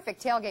the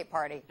perfect tailgate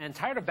party. And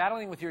tired of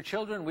battling with your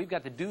children? We've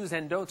got the do's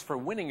and don'ts for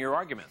winning your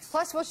arguments.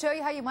 Plus, we'll show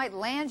you how you might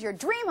land your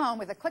dream home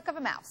with a click of a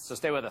mouse. So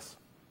stay with us.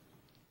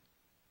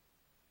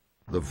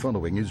 The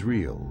following is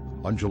real.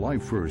 On July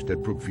 1st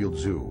at Brookfield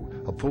Zoo,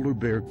 a polar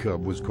bear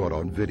cub was caught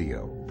on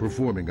video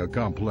performing a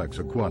complex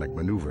aquatic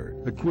maneuver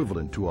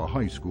equivalent to a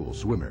high school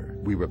swimmer.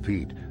 We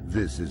repeat,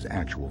 this is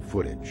actual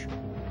footage.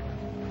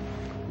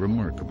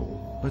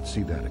 Remarkable. Let's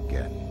see that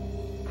again.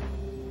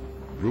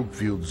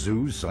 Brookfield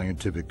Zoo's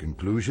scientific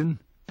conclusion?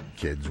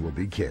 Kids will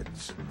be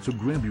kids. So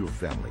grab your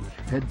family,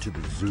 head to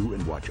the zoo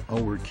and watch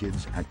our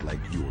kids act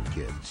like your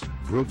kids.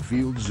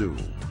 Brookfield Zoo.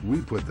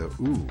 We put the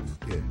ooh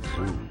in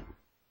zoo.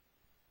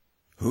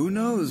 Who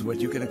knows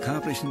what you can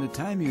accomplish in the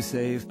time you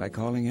save by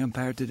calling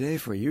Empire today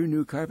for your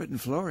new carpet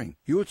and flooring.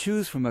 You'll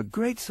choose from a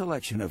great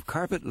selection of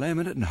carpet,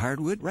 laminate, and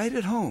hardwood right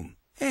at home.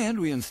 And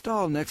we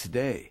install next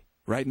day.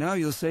 Right now,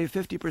 you'll save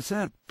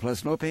 50%,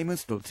 plus no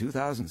payments till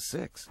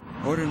 2006.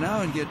 Order now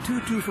and get 2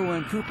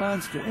 2-for-1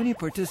 coupons to any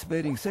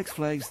participating Six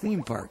Flags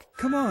theme park.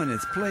 Come on,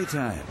 it's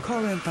playtime.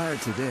 Call Empire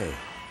today.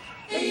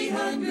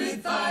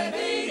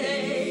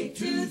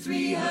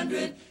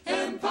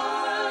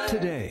 800-588-2300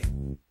 Today.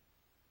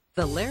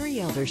 The Larry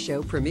Elder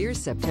Show premieres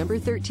September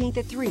 13th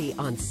at 3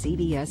 on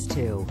CBS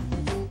 2.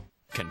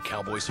 Can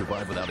Cowboy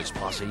survive without his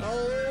posse?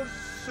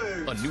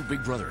 A new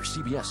Big Brother,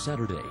 CBS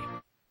Saturday.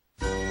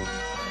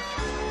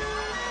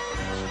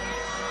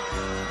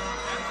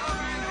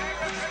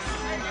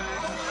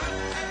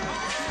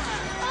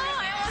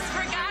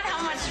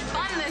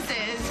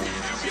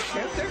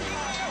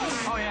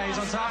 Oh, yeah, he's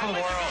on top of the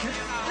world.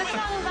 Look at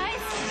all the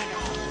lights.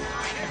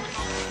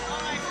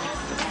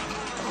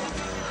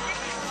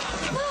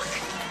 Look!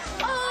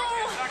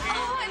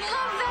 Oh, I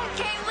love that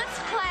game. Let's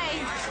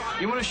play.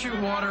 You want to shoot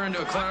water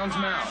into a clown's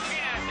mouth?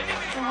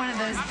 For one of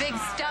those big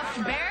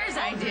stuffed bears,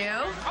 I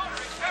do.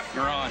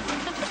 You're on.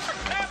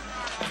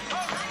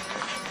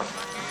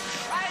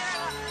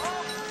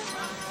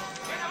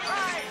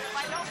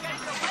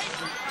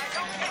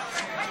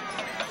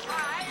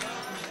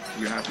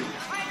 You happy?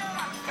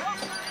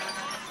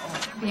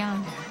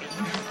 Beyond happy.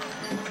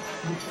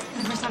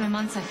 For the first time in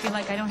months, I feel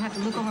like I don't have to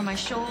look over my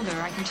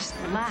shoulder. I can just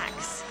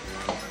relax.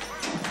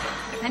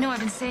 I know I've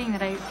been saying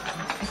that I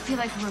feel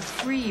like we're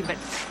free, but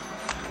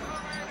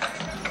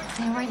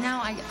you know, right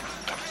now, I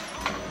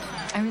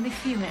really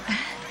feel it.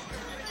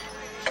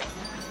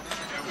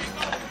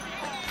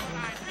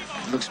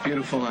 It looks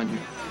beautiful on you.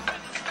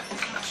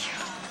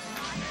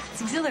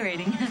 It's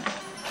exhilarating.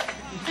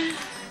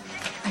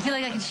 I feel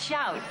like I can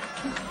shout.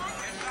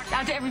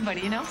 Out to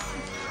everybody, you know?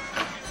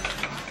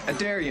 I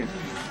dare you.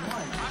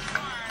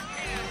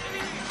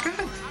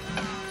 Good.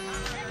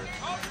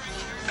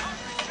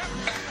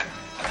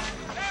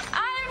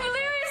 I'm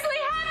deliriously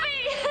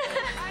happy!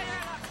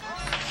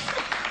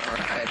 All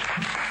right.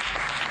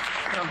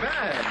 Not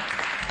bad.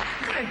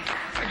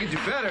 I could do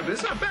better, but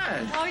it's not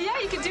bad. Oh, yeah,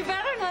 you could do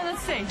better? No,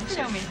 let's see.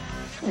 Show me.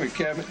 Come here,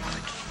 Cabot.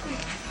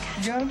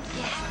 You got him?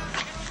 Yeah.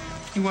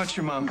 You watch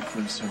your mom for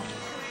a second.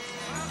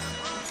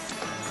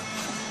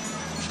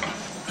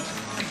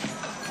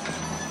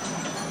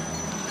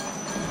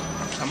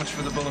 How much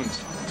for the balloons?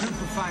 2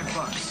 for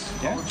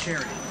 $5. Yeah? All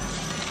charity.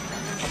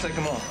 I'll take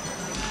them all.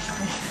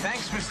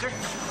 Thanks, mister.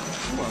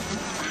 You're welcome.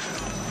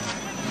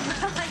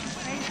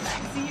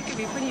 See, you can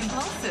be pretty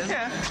impulsive.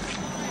 Yeah,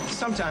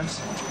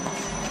 sometimes.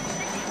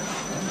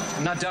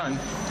 I'm not done.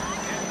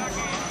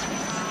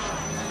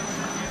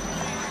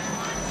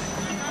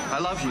 I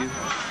love you.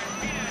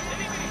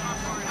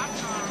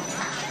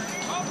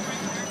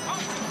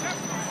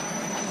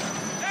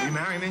 Will you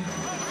marry me?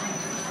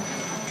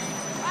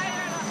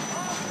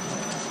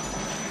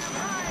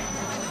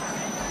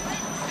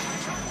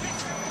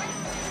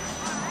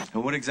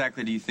 And what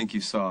exactly do you think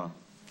you saw?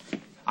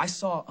 I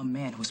saw a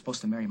man who was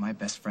supposed to marry my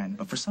best friend,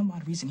 but for some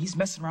odd reason, he's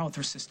messing around with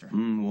her sister.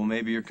 Well,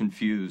 maybe you're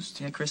confused.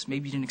 Yeah, Chris,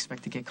 maybe you didn't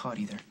expect to get caught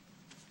either.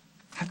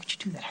 How could you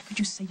do that? How could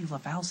you say you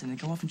love Allison and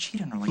then go off and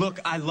cheat on her like Look,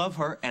 I love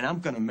her, and I'm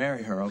gonna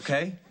marry her,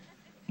 okay?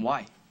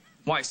 Why?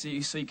 Why, so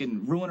you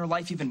can ruin her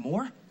life even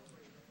more?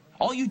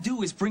 All you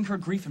do is bring her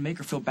grief and make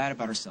her feel bad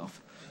about herself.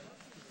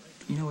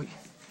 You know what?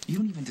 You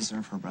don't even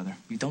deserve her, brother.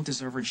 You don't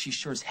deserve her, and she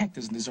sure as heck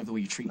doesn't deserve the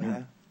way you treat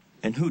her.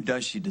 And who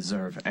does she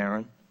deserve,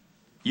 Aaron?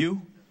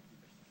 You?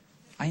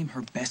 I am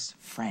her best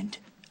friend.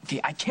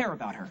 Okay, I care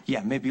about her.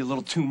 Yeah, maybe a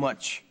little too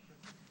much.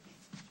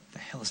 What the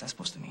hell is that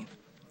supposed to mean?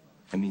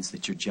 It means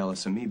that you're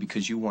jealous of me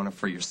because you want it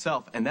for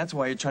yourself, and that's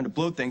why you're trying to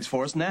blow things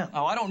for us now.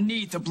 Oh, I don't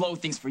need to blow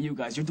things for you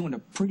guys. You're doing a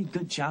pretty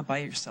good job by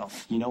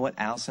yourself. You know what?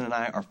 Allison and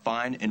I are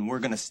fine, and we're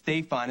going to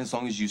stay fine as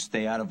long as you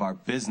stay out of our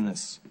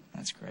business.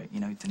 That's great. You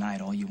know, deny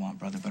it all you want,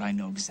 brother, but I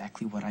know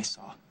exactly what I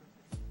saw.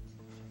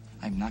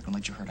 I'm not going to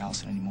let you hurt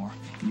Allison anymore.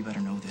 You better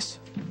know this.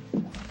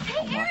 Hey,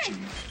 I'm watching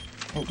you.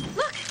 Oh.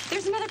 Look,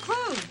 there's another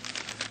clue.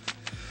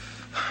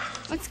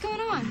 What's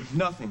going on?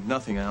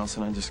 Nothing,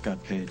 Allison. I just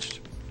got paged.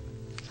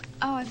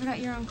 Oh, I forgot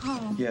you're on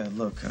call. Yeah,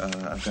 look,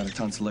 I've got a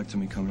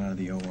tonsillectomy coming out of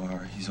the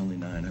OR. He's only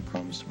 9. I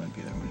promised him I'd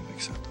be there when he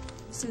wakes up.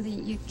 So that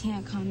you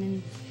can't come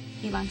and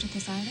eat lunch with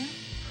us either?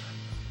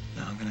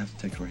 No, I'm going to have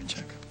to take a rain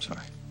check.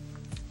 Sorry.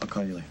 I'll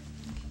call you later.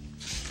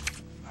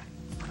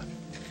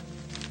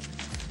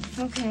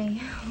 Okay,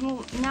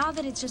 well, now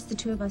that it's just the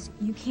two of us,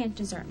 you can't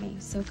desert me.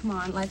 So come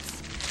on,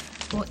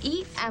 we'll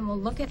eat and we'll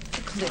look at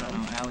the clue.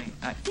 No, Allie,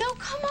 No,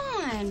 come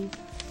on.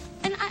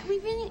 And we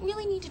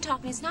really need to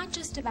talk, and it's not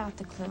just about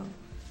the clue.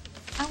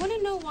 I want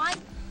to know why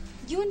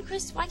you and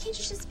Chris, why can't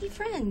you just be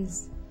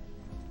friends?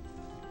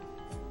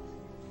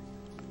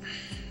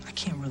 I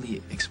can't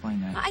really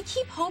explain that. I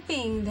keep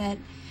hoping that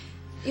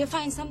you'll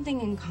find something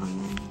in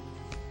common.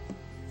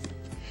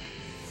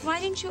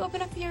 Why didn't you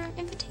open up your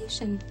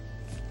invitation?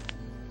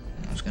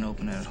 I was going to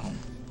open it at home.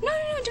 No,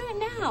 do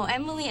it now.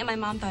 Emily and my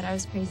mom thought I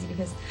was crazy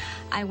because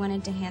I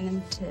wanted to hand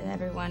them to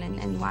everyone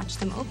and watch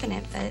them open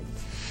it, but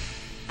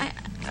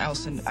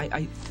Allison,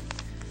 you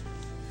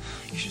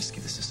should just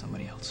give this to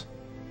somebody else.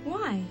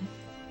 Why?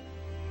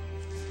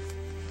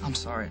 I'm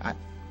sorry. I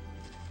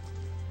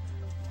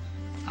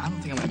don't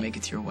think I'm going to make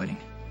it to your wedding.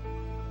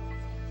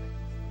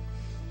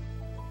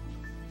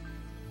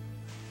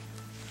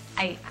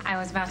 I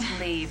was about to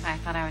leave. I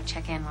thought I would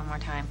check in one more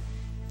time.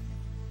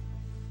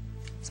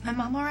 Is my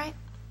mom all right?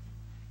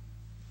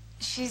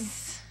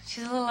 She's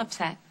a little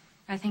upset.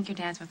 I think your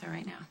dad's with her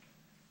right now.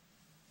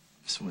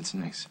 So what's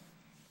next?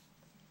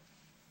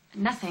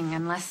 Nothing,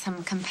 unless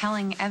some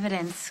compelling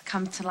evidence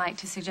comes to light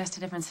to suggest a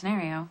different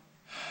scenario.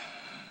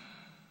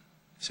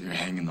 So you're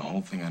hanging the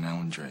whole thing on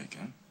Alan Drake,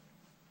 huh?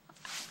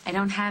 I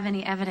don't have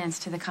any evidence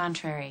to the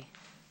contrary.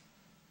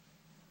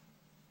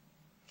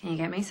 Can you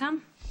get me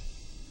some?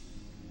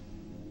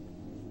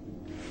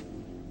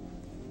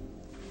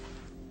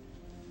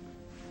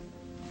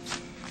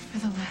 For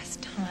the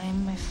last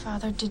time, my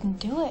father didn't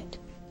do it.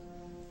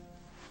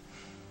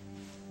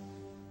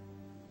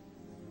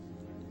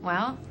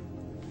 Well?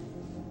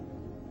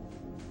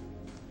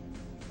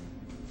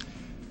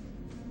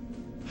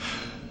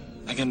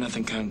 I got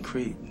nothing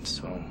concrete,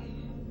 so...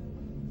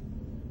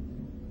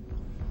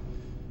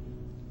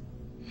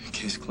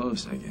 Case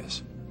closed, I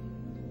guess.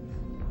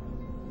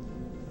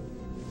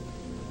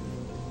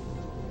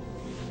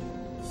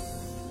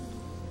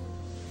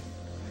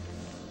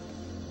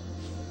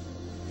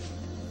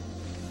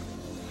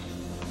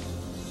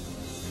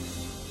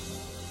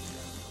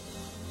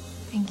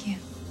 Thank you.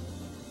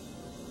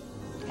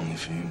 Only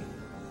for you.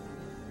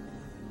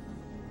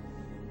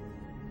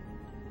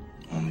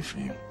 Only for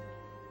you.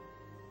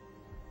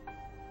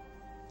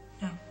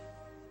 No.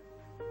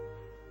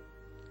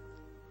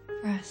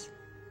 For us.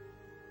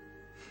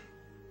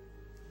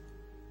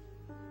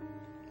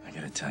 I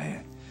gotta tell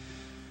you,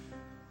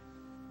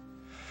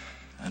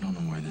 I don't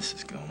know where this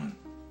is going.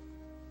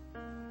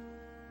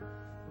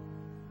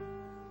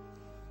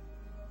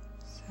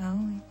 So,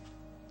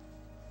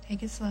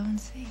 take it slow and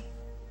see.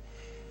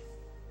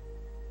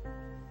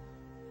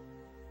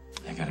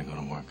 I gotta go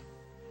to work.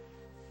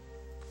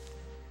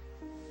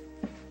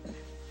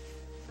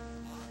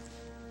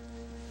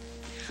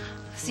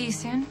 See you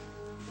soon.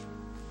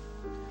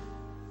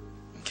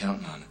 I'm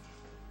counting on it.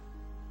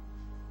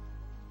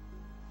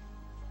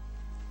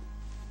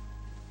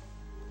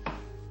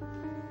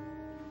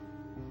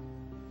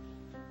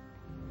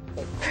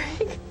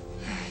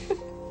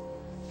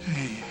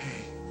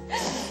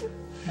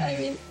 I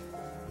mean,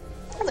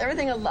 is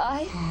everything a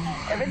lie?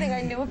 Everything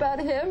I knew about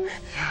him? Yeah,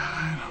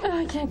 I know.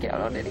 I can't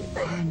count on anything.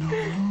 I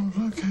know.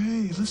 Look,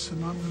 hey,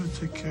 listen, I'm gonna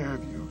take care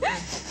of you.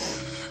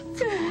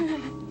 Come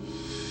on.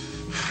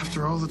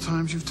 After all the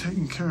times you've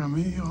taken care of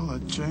me, all the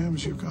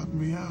jams you've gotten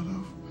me out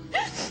of.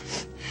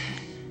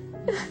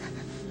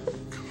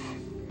 Come on.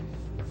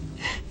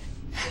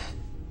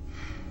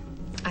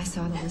 I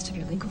saw the list of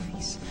your legal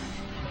fees.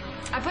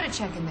 I put a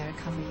check in there to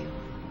cover you.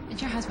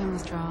 Did your husband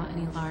withdraw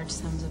any large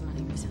sums of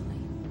money recently?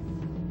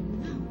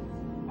 No.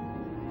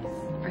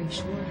 Are you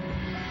sure?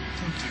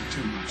 Don't think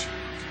too much.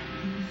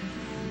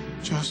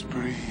 Just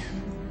breathe.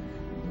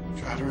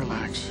 Try to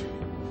relax.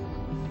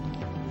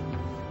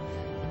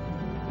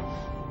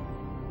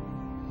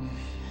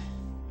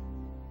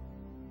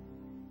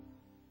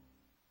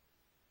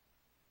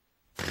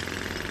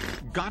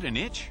 Got an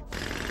itch?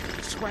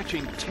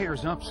 Scratching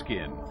tears up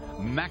skin.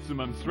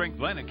 Maximum Strength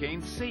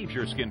Lanacaine saves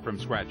your skin from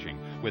scratching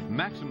with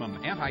maximum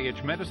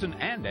anti-itch medicine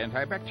and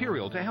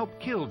antibacterial to help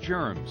kill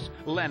germs.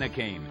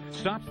 Lanacaine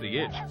stops the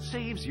itch,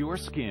 saves your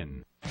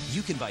skin.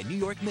 You can buy New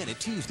York Minute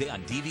Tuesday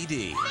on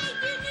DVD.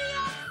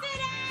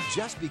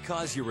 Just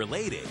because you're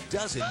related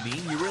doesn't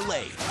mean you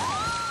relate.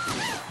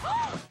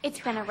 It's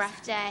been a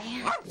rough day.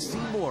 See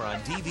more on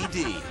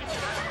DVD.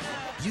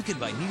 You can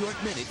buy New York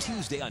Minute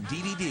Tuesday on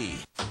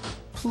DVD.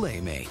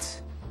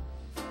 Playmates.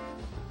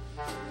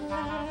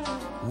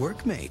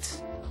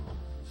 Workmates.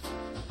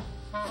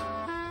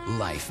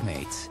 Life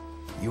mates.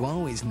 You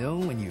always know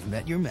when you've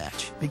met your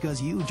match,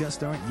 because you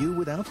just aren't you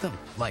without them.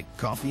 Like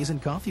coffee isn't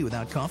coffee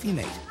without Coffee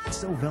Mate. It's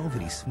so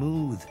velvety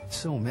smooth,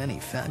 so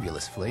many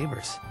fabulous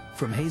flavors.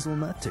 From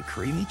hazelnut to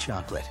creamy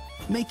chocolate.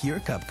 Make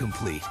your cup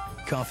complete.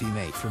 Coffee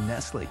Mate from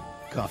Nestle.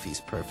 Coffee's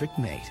perfect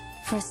mate.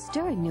 For a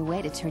stirring new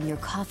way to turn your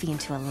coffee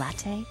into a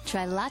latte,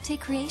 try Latte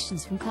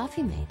Creations from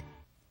Coffee Mate.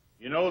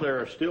 You know, there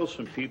are still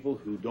some people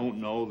who don't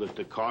know that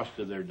the cost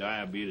of their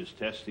diabetes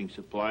testing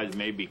supplies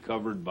may be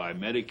covered by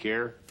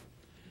Medicare.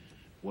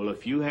 Well,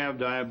 if you have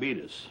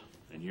diabetes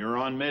and you're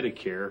on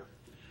Medicare,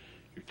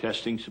 your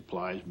testing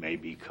supplies may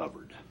be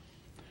covered.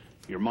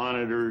 Your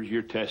monitors,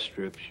 your test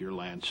strips, your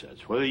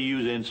Lancets, whether you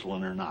use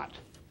insulin or not.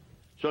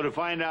 So to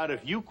find out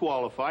if you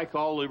qualify,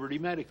 call Liberty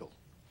Medical.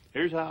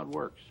 Here's how it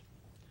works.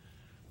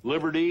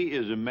 Liberty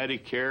is a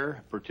Medicare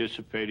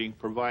participating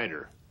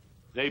provider.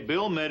 They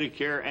bill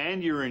Medicare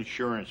and your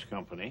insurance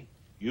company.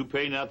 You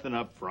pay nothing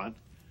up front.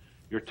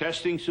 Your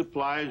testing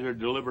supplies are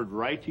delivered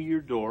right to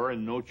your door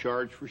and no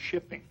charge for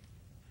shipping.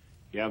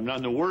 You have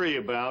nothing to worry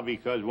about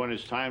because when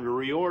it's time to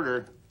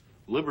reorder,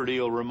 Liberty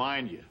will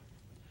remind you.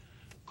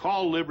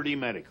 Call Liberty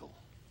Medical.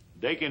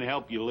 They can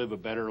help you live a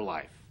better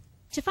life.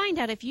 To find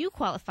out if you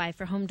qualify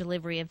for home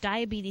delivery of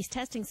diabetes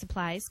testing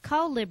supplies,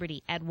 call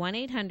Liberty at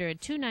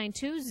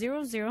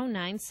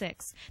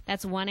 1-800-292-0096.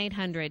 That's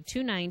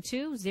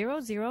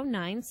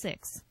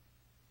 1-800-292-0096.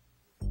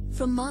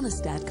 From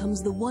Monistat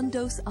comes the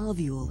one-dose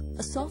ovule,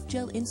 a soft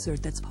gel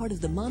insert that's part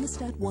of the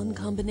Monistat 1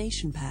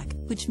 combination pack,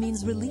 which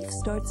means relief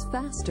starts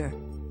faster.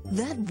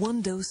 That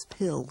one-dose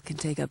pill can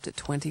take up to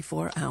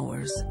 24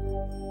 hours.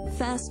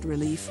 Fast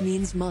relief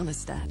means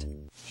Monistat.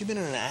 You been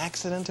in an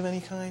accident of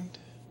any kind?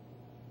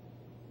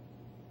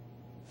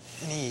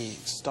 Any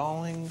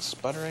stalling,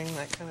 sputtering,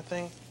 that kind of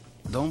thing?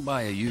 Don't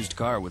buy a used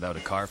car without a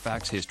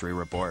Carfax history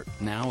report.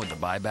 Now with the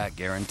buyback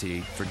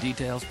guarantee. For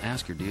details,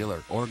 ask your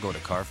dealer or go to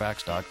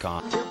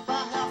Carfax.com.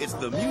 It's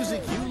the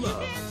music you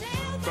love.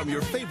 From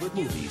your favorite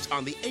movies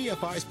on the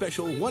AFI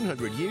special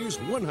 100 Years,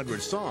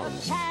 100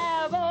 Songs.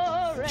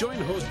 Join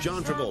host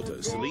John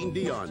Travolta, Celine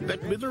Dion,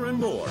 Bette Midler, and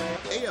more.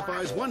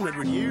 AFI's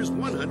 100 Years,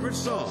 100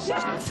 Songs.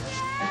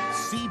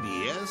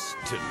 CBS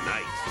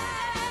tonight.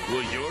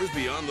 Will yours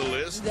be on the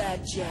list?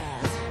 That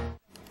jazz.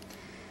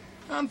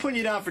 I'm putting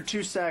you down for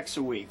 2 sacks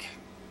a week.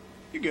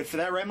 You're good for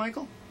that, right,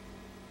 Michael?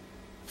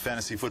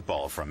 Fantasy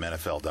football from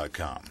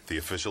NFL.com, the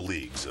official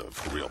leagues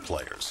of real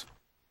players.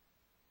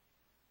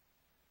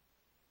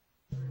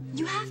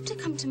 You have to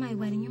come to my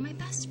wedding. You're my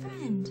best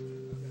friend.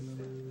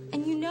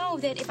 And you know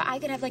that if I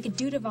could have like a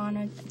dude of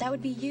honor, that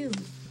would be you.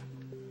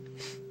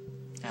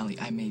 Allie,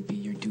 I may be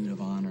your dude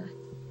of honor,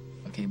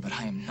 okay, but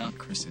I am not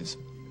Chris's.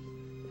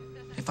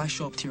 If I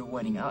show up to your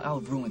wedding,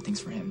 I'll ruin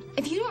things for him.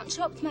 If you don't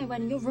show up to my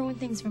wedding, you'll ruin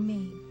things for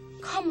me.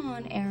 Come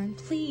on, Aaron,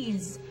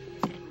 please.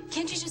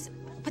 Can't you just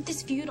put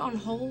this feud on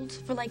hold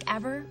for like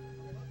ever?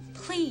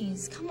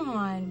 Please, come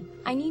on.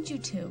 I need you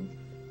to.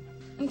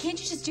 I mean,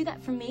 can't you just do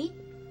that for me?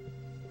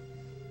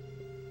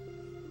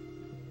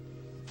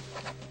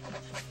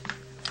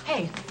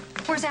 Hey,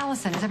 where's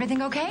Allison? Is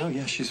everything okay? Oh,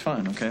 yeah, she's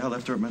fine, okay? I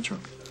left her at Metro.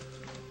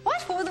 What?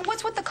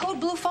 What's with the code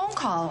blue phone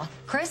call?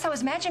 Chris, I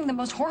was imagining the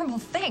most horrible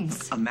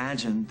things.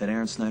 Imagine that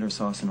Aaron Snyder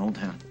saw us in Old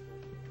Town.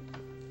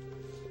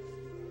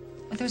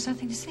 But there was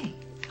nothing to see.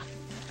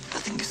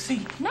 Nothing to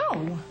see?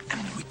 No. I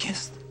mean, we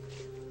kissed.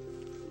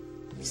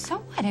 So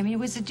what? I mean, it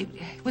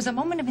was a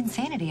moment of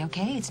insanity,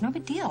 okay? It's no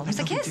big deal. It was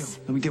a kiss.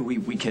 No,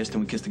 we kissed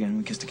and we kissed again and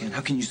we kissed again.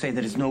 How can you say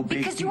that it's no big deal?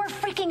 Because you were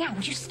freaking out.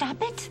 Would you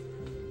stop it?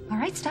 All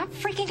right, stop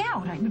freaking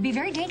out. It would be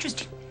very dangerous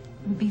to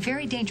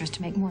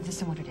make more of this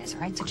than what it is,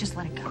 all right? So just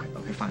let it go.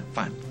 Okay,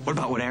 fine. What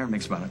about what Aaron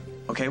makes about it?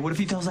 Okay, what if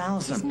he tells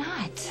Allison? He's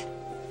not.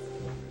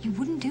 You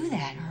wouldn't do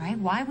that, all right?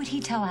 Why would he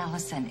tell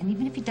Allison? And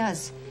even if he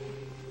does,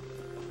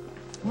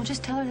 we'll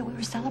just tell her that we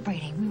were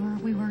celebrating.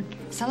 We were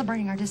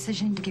celebrating our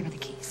decision to give her the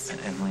keys.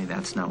 And Emily,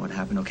 that's not what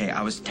happened, okay?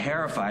 I was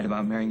terrified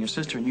about marrying your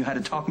sister, and you had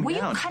to talk me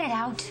down. Will you cut it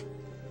out?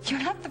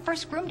 You're not the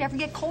first groom to ever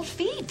get cold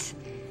feet.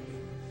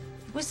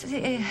 It was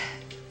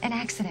an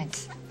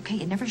accident. Okay,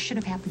 it never should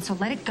have happened, so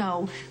let it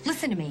go.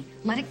 Listen to me.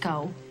 Let it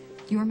go.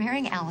 You're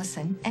marrying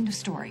Allison. End of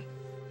story.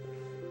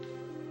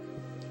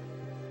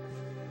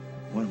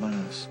 What about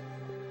us?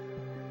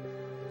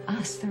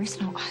 Us? There is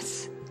no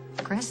us.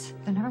 Chris,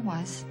 there never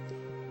was.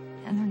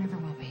 And there never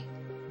will be.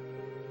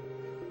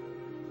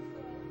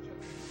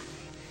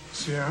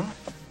 Sierra?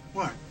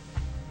 What?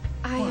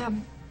 I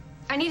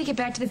need to get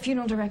back to the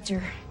funeral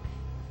director.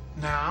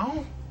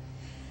 Now?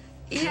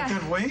 Yeah.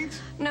 Can't that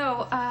wait?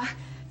 No,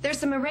 there's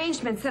some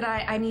arrangements that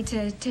I need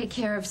to take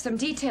care of, some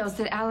details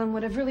that Alan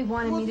would have really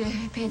wanted me to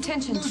pay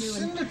attention to.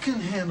 Lucinda can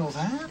handle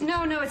that.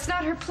 No, it's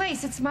not her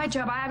place. It's my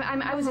job.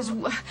 I was his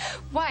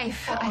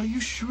wife. Are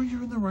you sure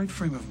you're in the right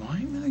frame of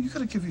mind now? You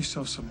gotta give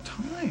yourself some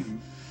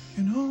time,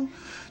 you know,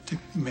 to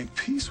make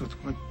peace with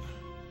what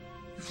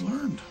you've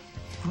learned.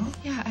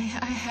 Yeah, I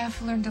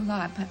have learned a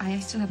lot, but I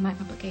still have my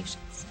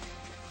publications.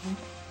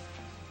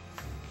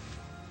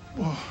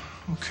 Well,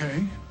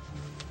 okay.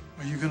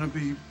 Are you gonna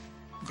be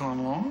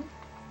gone long?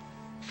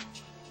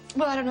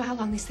 Well, I don't know how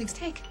long these things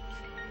take.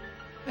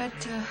 But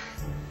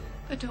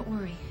don't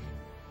worry.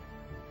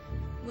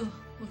 We'll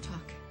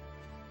talk.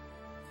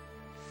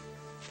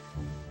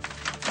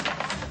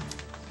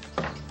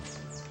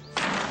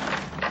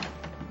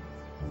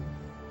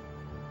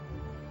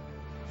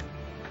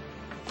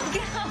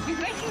 You're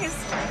making a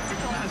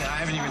spectacle. I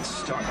haven't even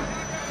started.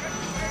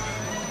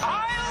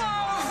 I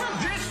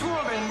love this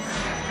woman.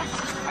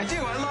 I do.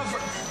 I love her.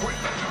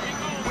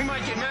 We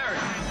might get married.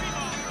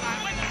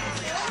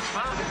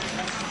 Huh?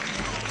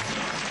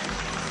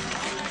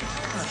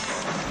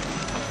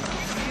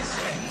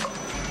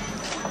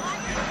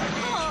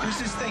 There's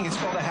this thing. It's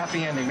called a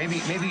happy ending. Maybe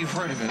you've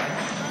heard of it.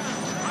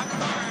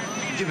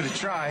 Give it a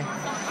try.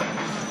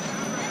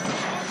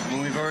 I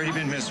mean, we've already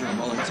been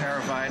miserable and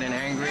terrified and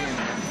angry and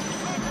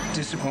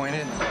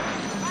disappointed.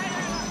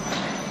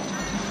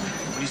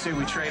 What do you say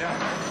we trade up?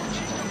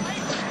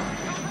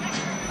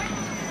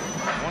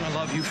 I want to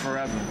love you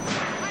forever.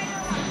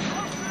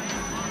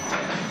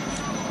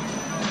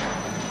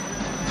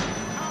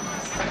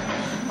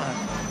 Come on.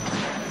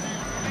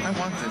 I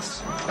want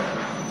this.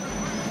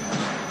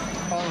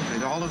 All of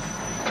it. All of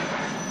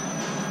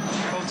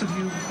both of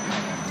you.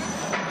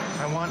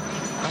 I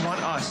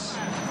want us.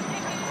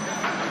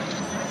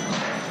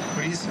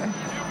 What do you say?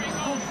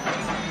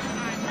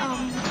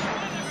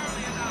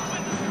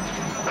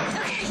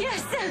 Okay, yes.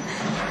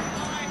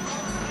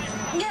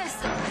 Yes,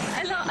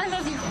 I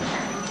love you.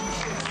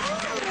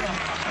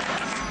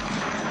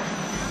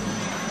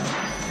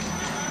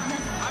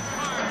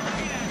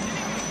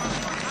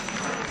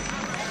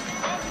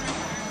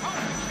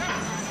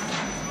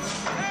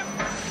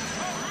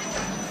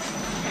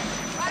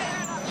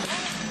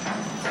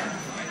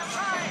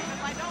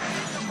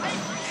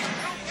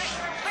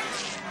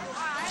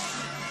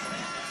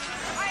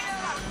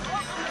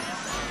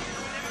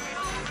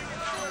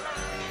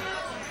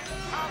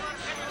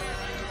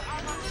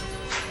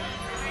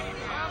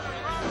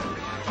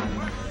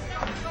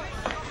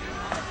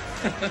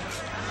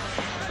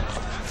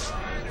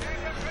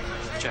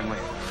 Gently.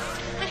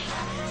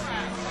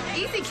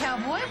 Easy,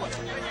 cowboy.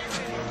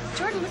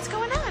 Jordan, what's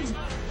going on? I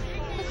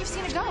think you've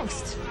seen a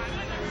ghost.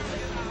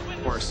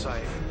 Or a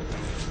sight.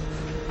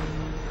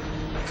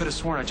 I could have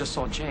sworn I just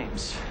saw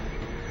James.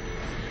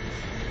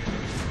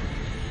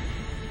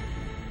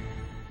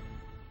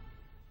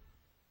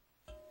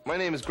 My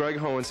name is Greg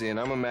Hohensee, and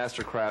I'm a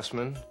master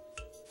craftsman.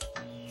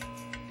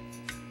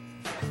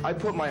 I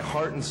put my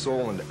heart and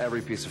soul into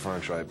every piece of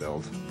furniture I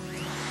build.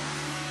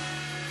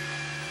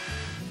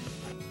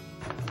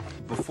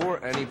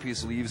 Before any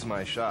piece leaves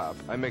my shop,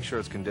 I make sure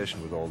it's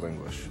conditioned with Old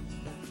English.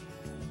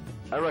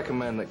 I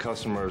recommend that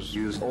customers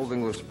use Old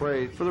English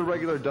spray for the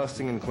regular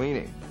dusting and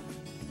cleaning.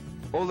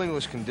 Old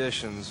English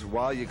conditions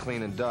while you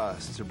clean and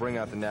dust to bring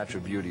out the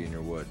natural beauty in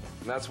your wood.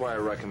 And that's why I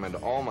recommend to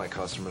all my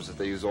customers that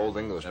they use Old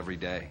English every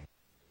day.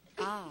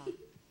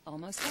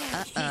 Almost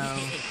there.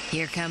 Uh-oh.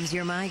 Here comes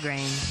your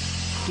migraine.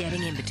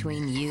 Getting in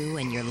between you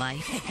and your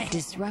life,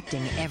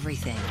 disrupting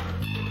everything.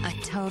 A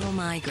total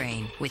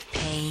migraine with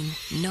pain,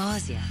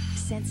 nausea,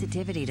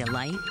 sensitivity to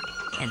light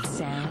and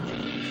sound.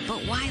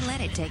 But why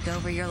let it take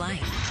over your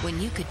life when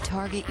you could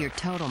target your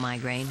total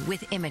migraine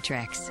with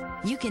Imitrex?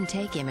 You can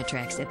take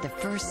Imitrex at the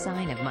first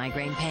sign of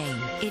migraine pain.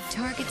 It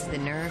targets the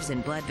nerves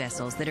and blood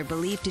vessels that are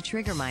believed to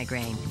trigger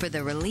migraine for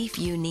the relief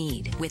you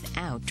need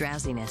without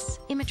drowsiness.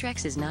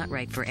 Imitrex is not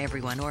right for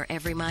everyone or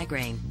every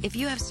migraine. If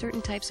you have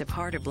certain types of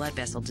heart or blood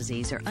vessel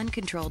disease or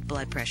uncontrolled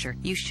blood pressure,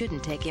 you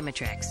shouldn't take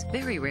Imitrex.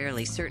 Very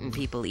rarely, certain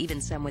people, even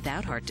some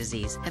without heart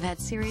disease, have had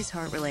serious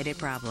heart-related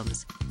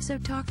problems. So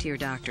talk to your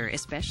doctor,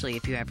 especially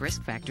if you have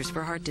risk factors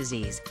for heart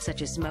disease,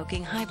 such as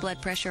smoking, high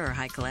blood pressure, or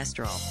high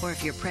cholesterol, or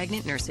if you're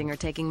pregnant, nursing, or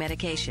taking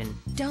medication.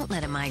 Don't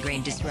let a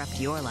migraine disrupt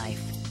your life.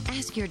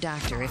 Ask your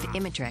doctor if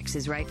Imitrex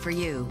is right for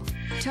you.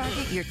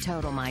 Target your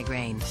total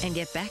migraine and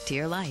get back to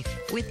your life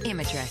with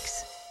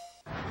Imitrex.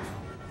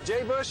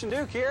 Jay Bush and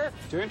Duke here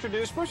to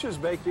introduce Bush's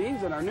Baked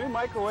Beans in our new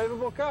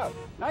microwavable cup.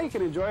 Now you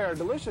can enjoy our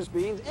delicious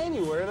beans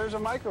anywhere there's a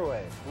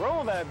microwave.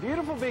 Roll that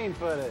beautiful bean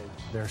footage.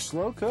 They're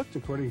slow cooked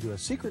according to a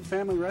secret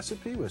family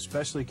recipe with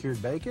specially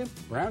cured bacon,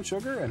 brown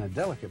sugar, and a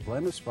delicate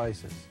blend of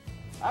spices.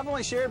 I've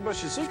only shared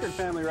Bush's secret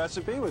family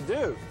recipe with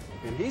Duke,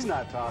 and he's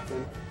not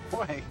talking.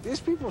 Boy,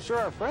 these people sure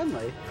are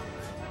friendly.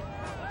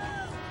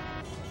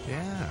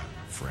 Yeah,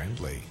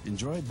 friendly.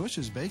 Enjoy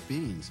Bush's Baked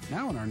Beans,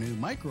 now in our new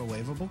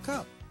microwavable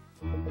cup.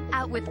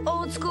 Out with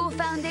old school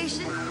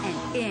foundation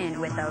and in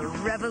with a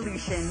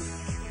revolution.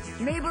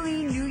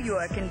 Maybelline New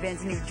York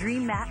invents new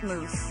Dream Matte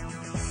Mousse.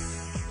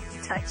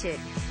 Touch it.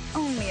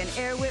 Only an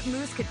Air Whip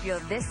mousse could feel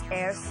this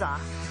air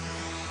soft.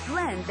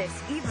 Blend this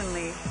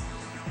evenly.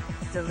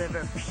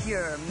 Deliver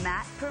pure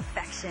matte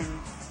perfection.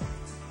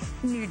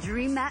 New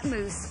Dream Matte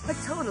Mousse,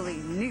 a totally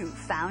new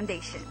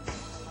foundation.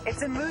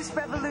 It's a mousse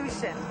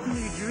revolution.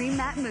 New Dream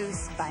Matte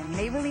Mousse by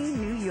Maybelline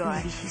New York.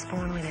 Maybe she's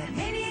born with it.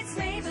 Maybe it's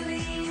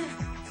Maybelline.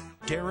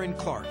 Darren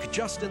Clark,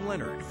 Justin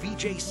Leonard,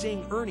 Vijay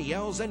Singh, Ernie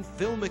Els, and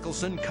Phil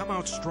Mickelson come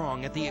out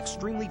strong at the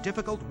extremely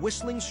difficult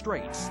Whistling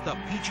Straits, the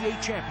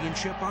PGA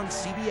Championship on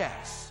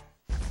CBS.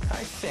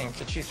 I think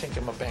that you think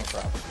I'm a bank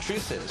robber.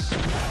 Truth is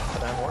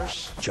that I'm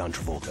worse. John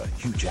Travolta,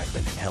 Hugh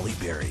Jackman, Halle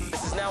Berry.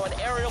 This is now an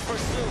aerial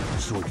pursuit.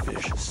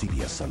 Swordfish,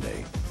 CBS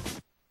Sunday.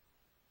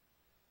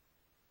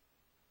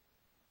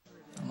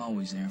 I'm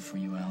always there for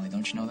you, Allie.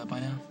 Don't you know that by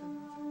now?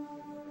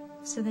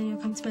 So then you'll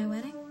come to my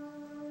wedding?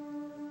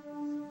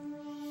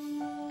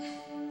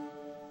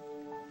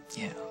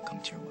 Yeah, I'll come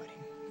to your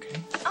wedding,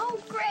 okay? Oh,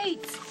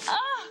 great!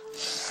 Ah!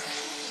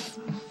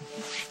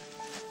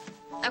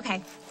 Okay,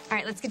 all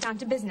right, let's get down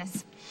to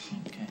business.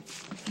 Okay.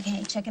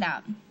 Okay, check it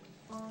out.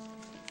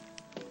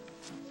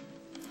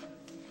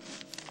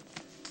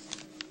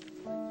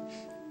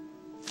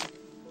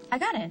 I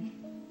got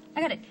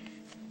it.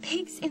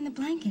 Pigs in the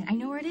blanket. I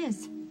know where it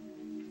is.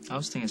 I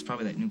was thinking it's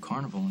probably that new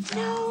carnival in town.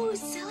 No,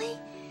 silly.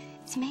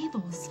 It's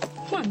Mabel's.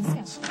 Come on,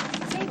 let's go.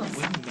 It's Mabel's.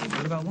 Wait a minute,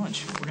 what about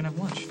lunch? We're gonna have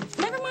lunch.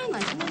 Never mind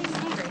lunch. I'm not even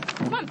hungry.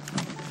 Come on.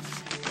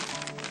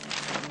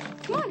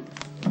 Come on.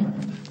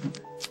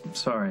 I'm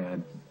sorry, I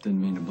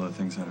didn't mean to blow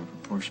things out of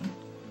proportion.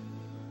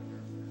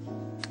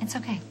 It's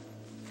okay.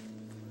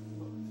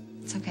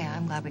 It's okay.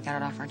 I'm glad we got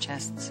it off our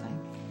chests.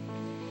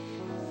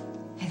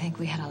 I think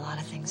we had a lot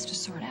of things to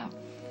sort out.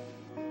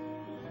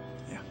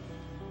 Yeah.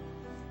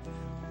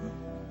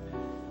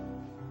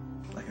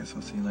 I guess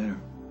I'll see you later.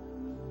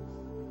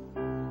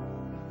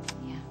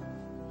 Yeah,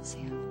 I'll see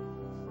you.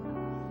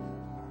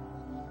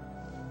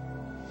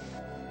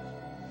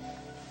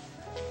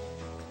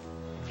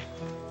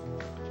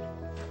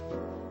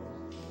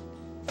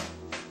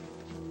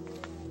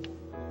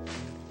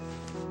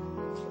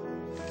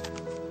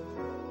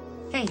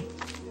 Hey,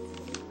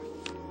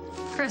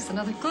 Chris,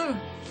 another clue.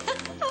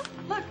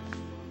 Look.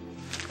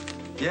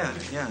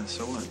 Yeah,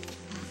 so what?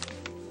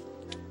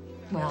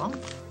 Well,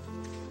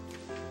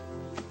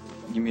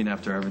 You mean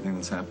after everything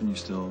that's happened, you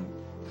still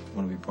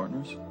want to be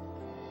partners?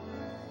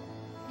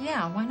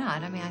 yeah, why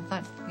not? I mean, I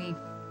thought we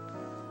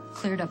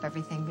cleared up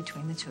everything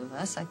between the two of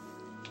us.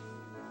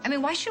 I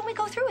mean, why shouldn't we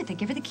go through with it?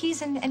 Give her the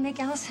keys and make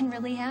Allison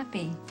really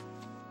happy.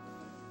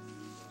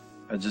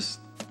 I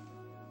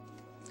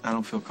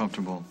don't feel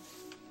comfortable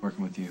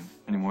working with you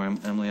anymore,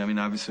 Emily. I mean,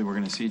 obviously we're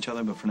going to see each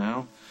other, but for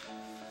now,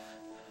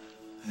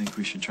 I think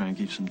we should try and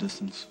keep some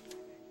distance.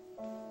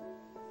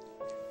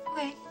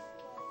 Okay.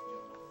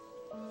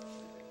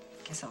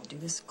 Guess I'll do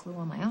this clue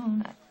on my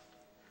own.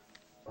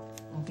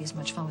 Won't be as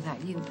much fun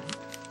without you, but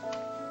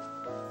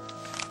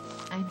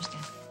I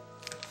understand.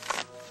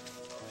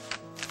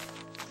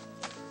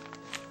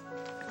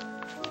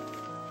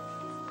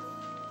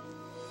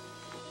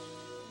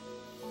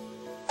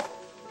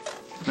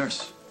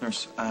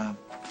 Nurse,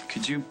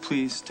 could you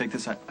please take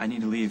this? I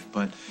need to leave,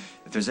 but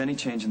if there's any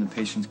change in the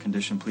patient's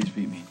condition, please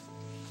beat me.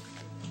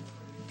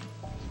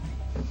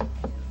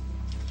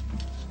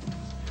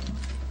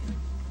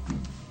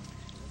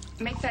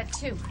 Make that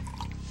 2.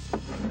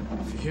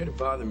 If you're here to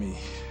bother me,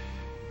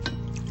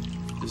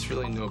 there's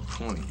really no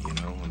point, you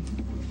know?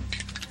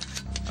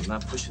 I'm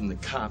not pushing the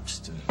cops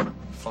to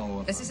follow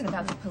up. This isn't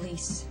about the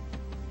police.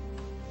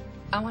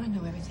 I want to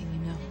know everything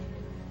you know.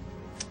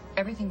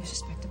 Everything you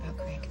suspect about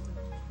Craig.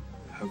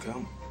 How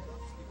come?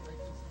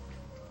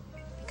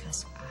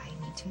 Because I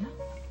need to know.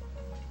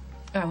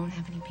 Or I won't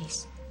have any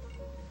peace.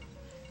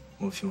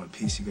 Well, if you want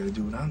peace, you gotta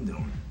do what I'm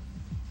doing.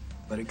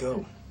 Let it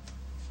go.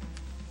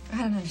 I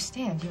don't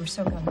understand. You were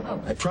so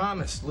gung-ho. I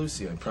promised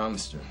Lucy, I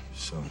promised her.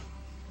 So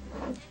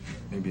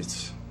maybe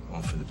it's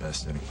all for the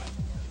best anyway.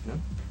 You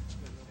know?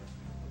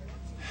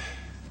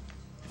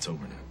 It's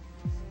over now.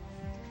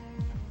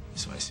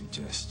 So I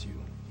suggest you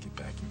get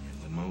back in your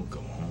limo,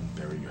 go home,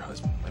 bury your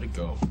husband. Let it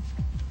go.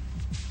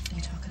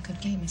 You talk a good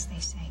game, as they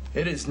say.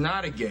 It is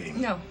not a game.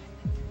 No,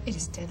 it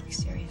is deadly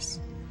serious.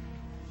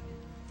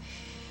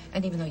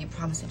 And even though you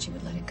promised that you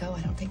would let it go, I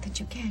don't think that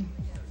you can.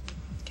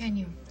 Can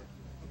you?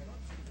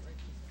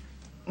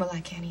 Well,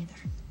 I can't either.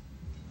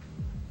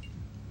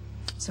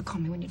 So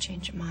call me when you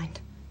change your mind.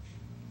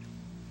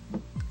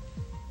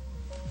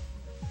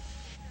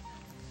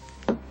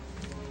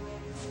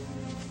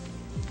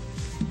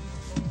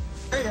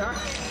 There you are.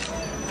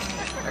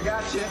 I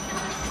got you.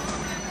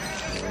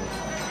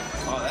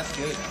 Oh, that's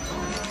good.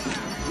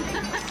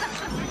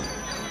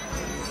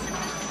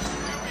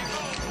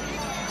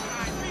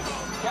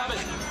 Got it.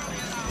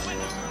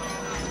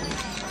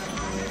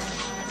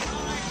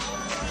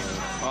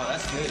 Oh,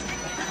 that's good.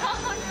 Oh,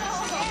 no.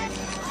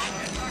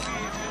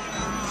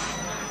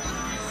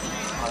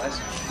 Oh, that's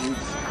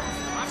beautiful.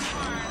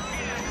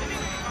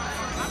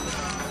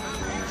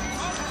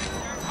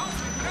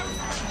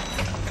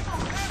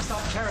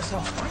 Stop the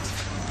carousel.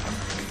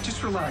 What?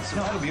 Just relax.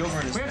 No, it'll be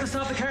over in a second. We have to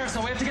stop the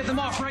carousel. We have to get them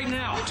off right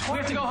now. We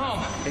have to go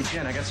home. Hey,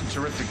 Jen, I got some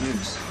terrific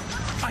news.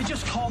 I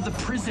just called the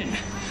prison.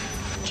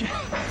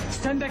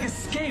 Stenbeck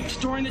escaped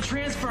during the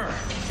transfer.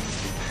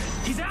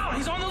 He's out.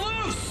 He's on the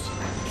loose.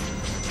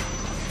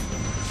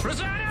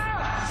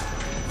 Rosanna!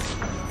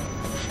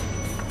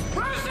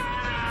 Rosanna!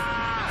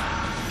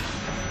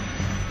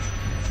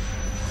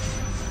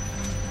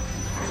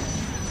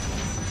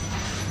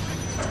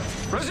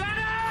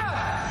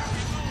 Rosanna!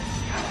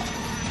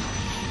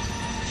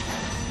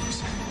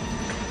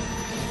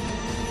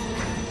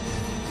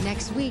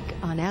 Next week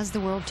on As the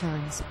World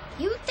Turns.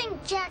 You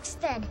think Jack's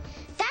dead.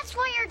 That's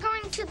why you're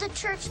going to the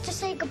church to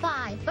say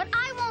goodbye. But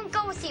I won't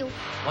go with you.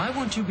 Why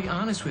won't you be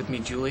honest with me,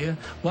 Julia?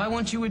 Why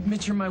won't you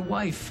admit you're my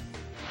wife?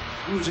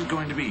 Who is it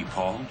going to be,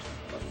 Paul?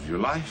 Love of your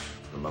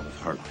life, or love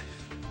of her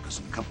life? Because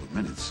in a couple of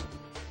minutes,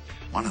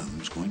 one of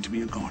them's going to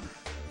be a goner.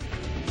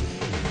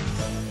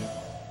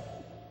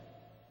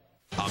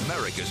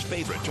 America's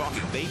favorite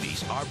talking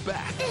babies are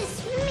back.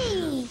 It's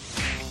me.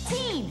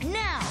 Team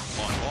now.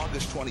 On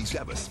August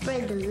 27th.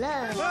 Spread the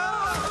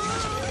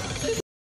love.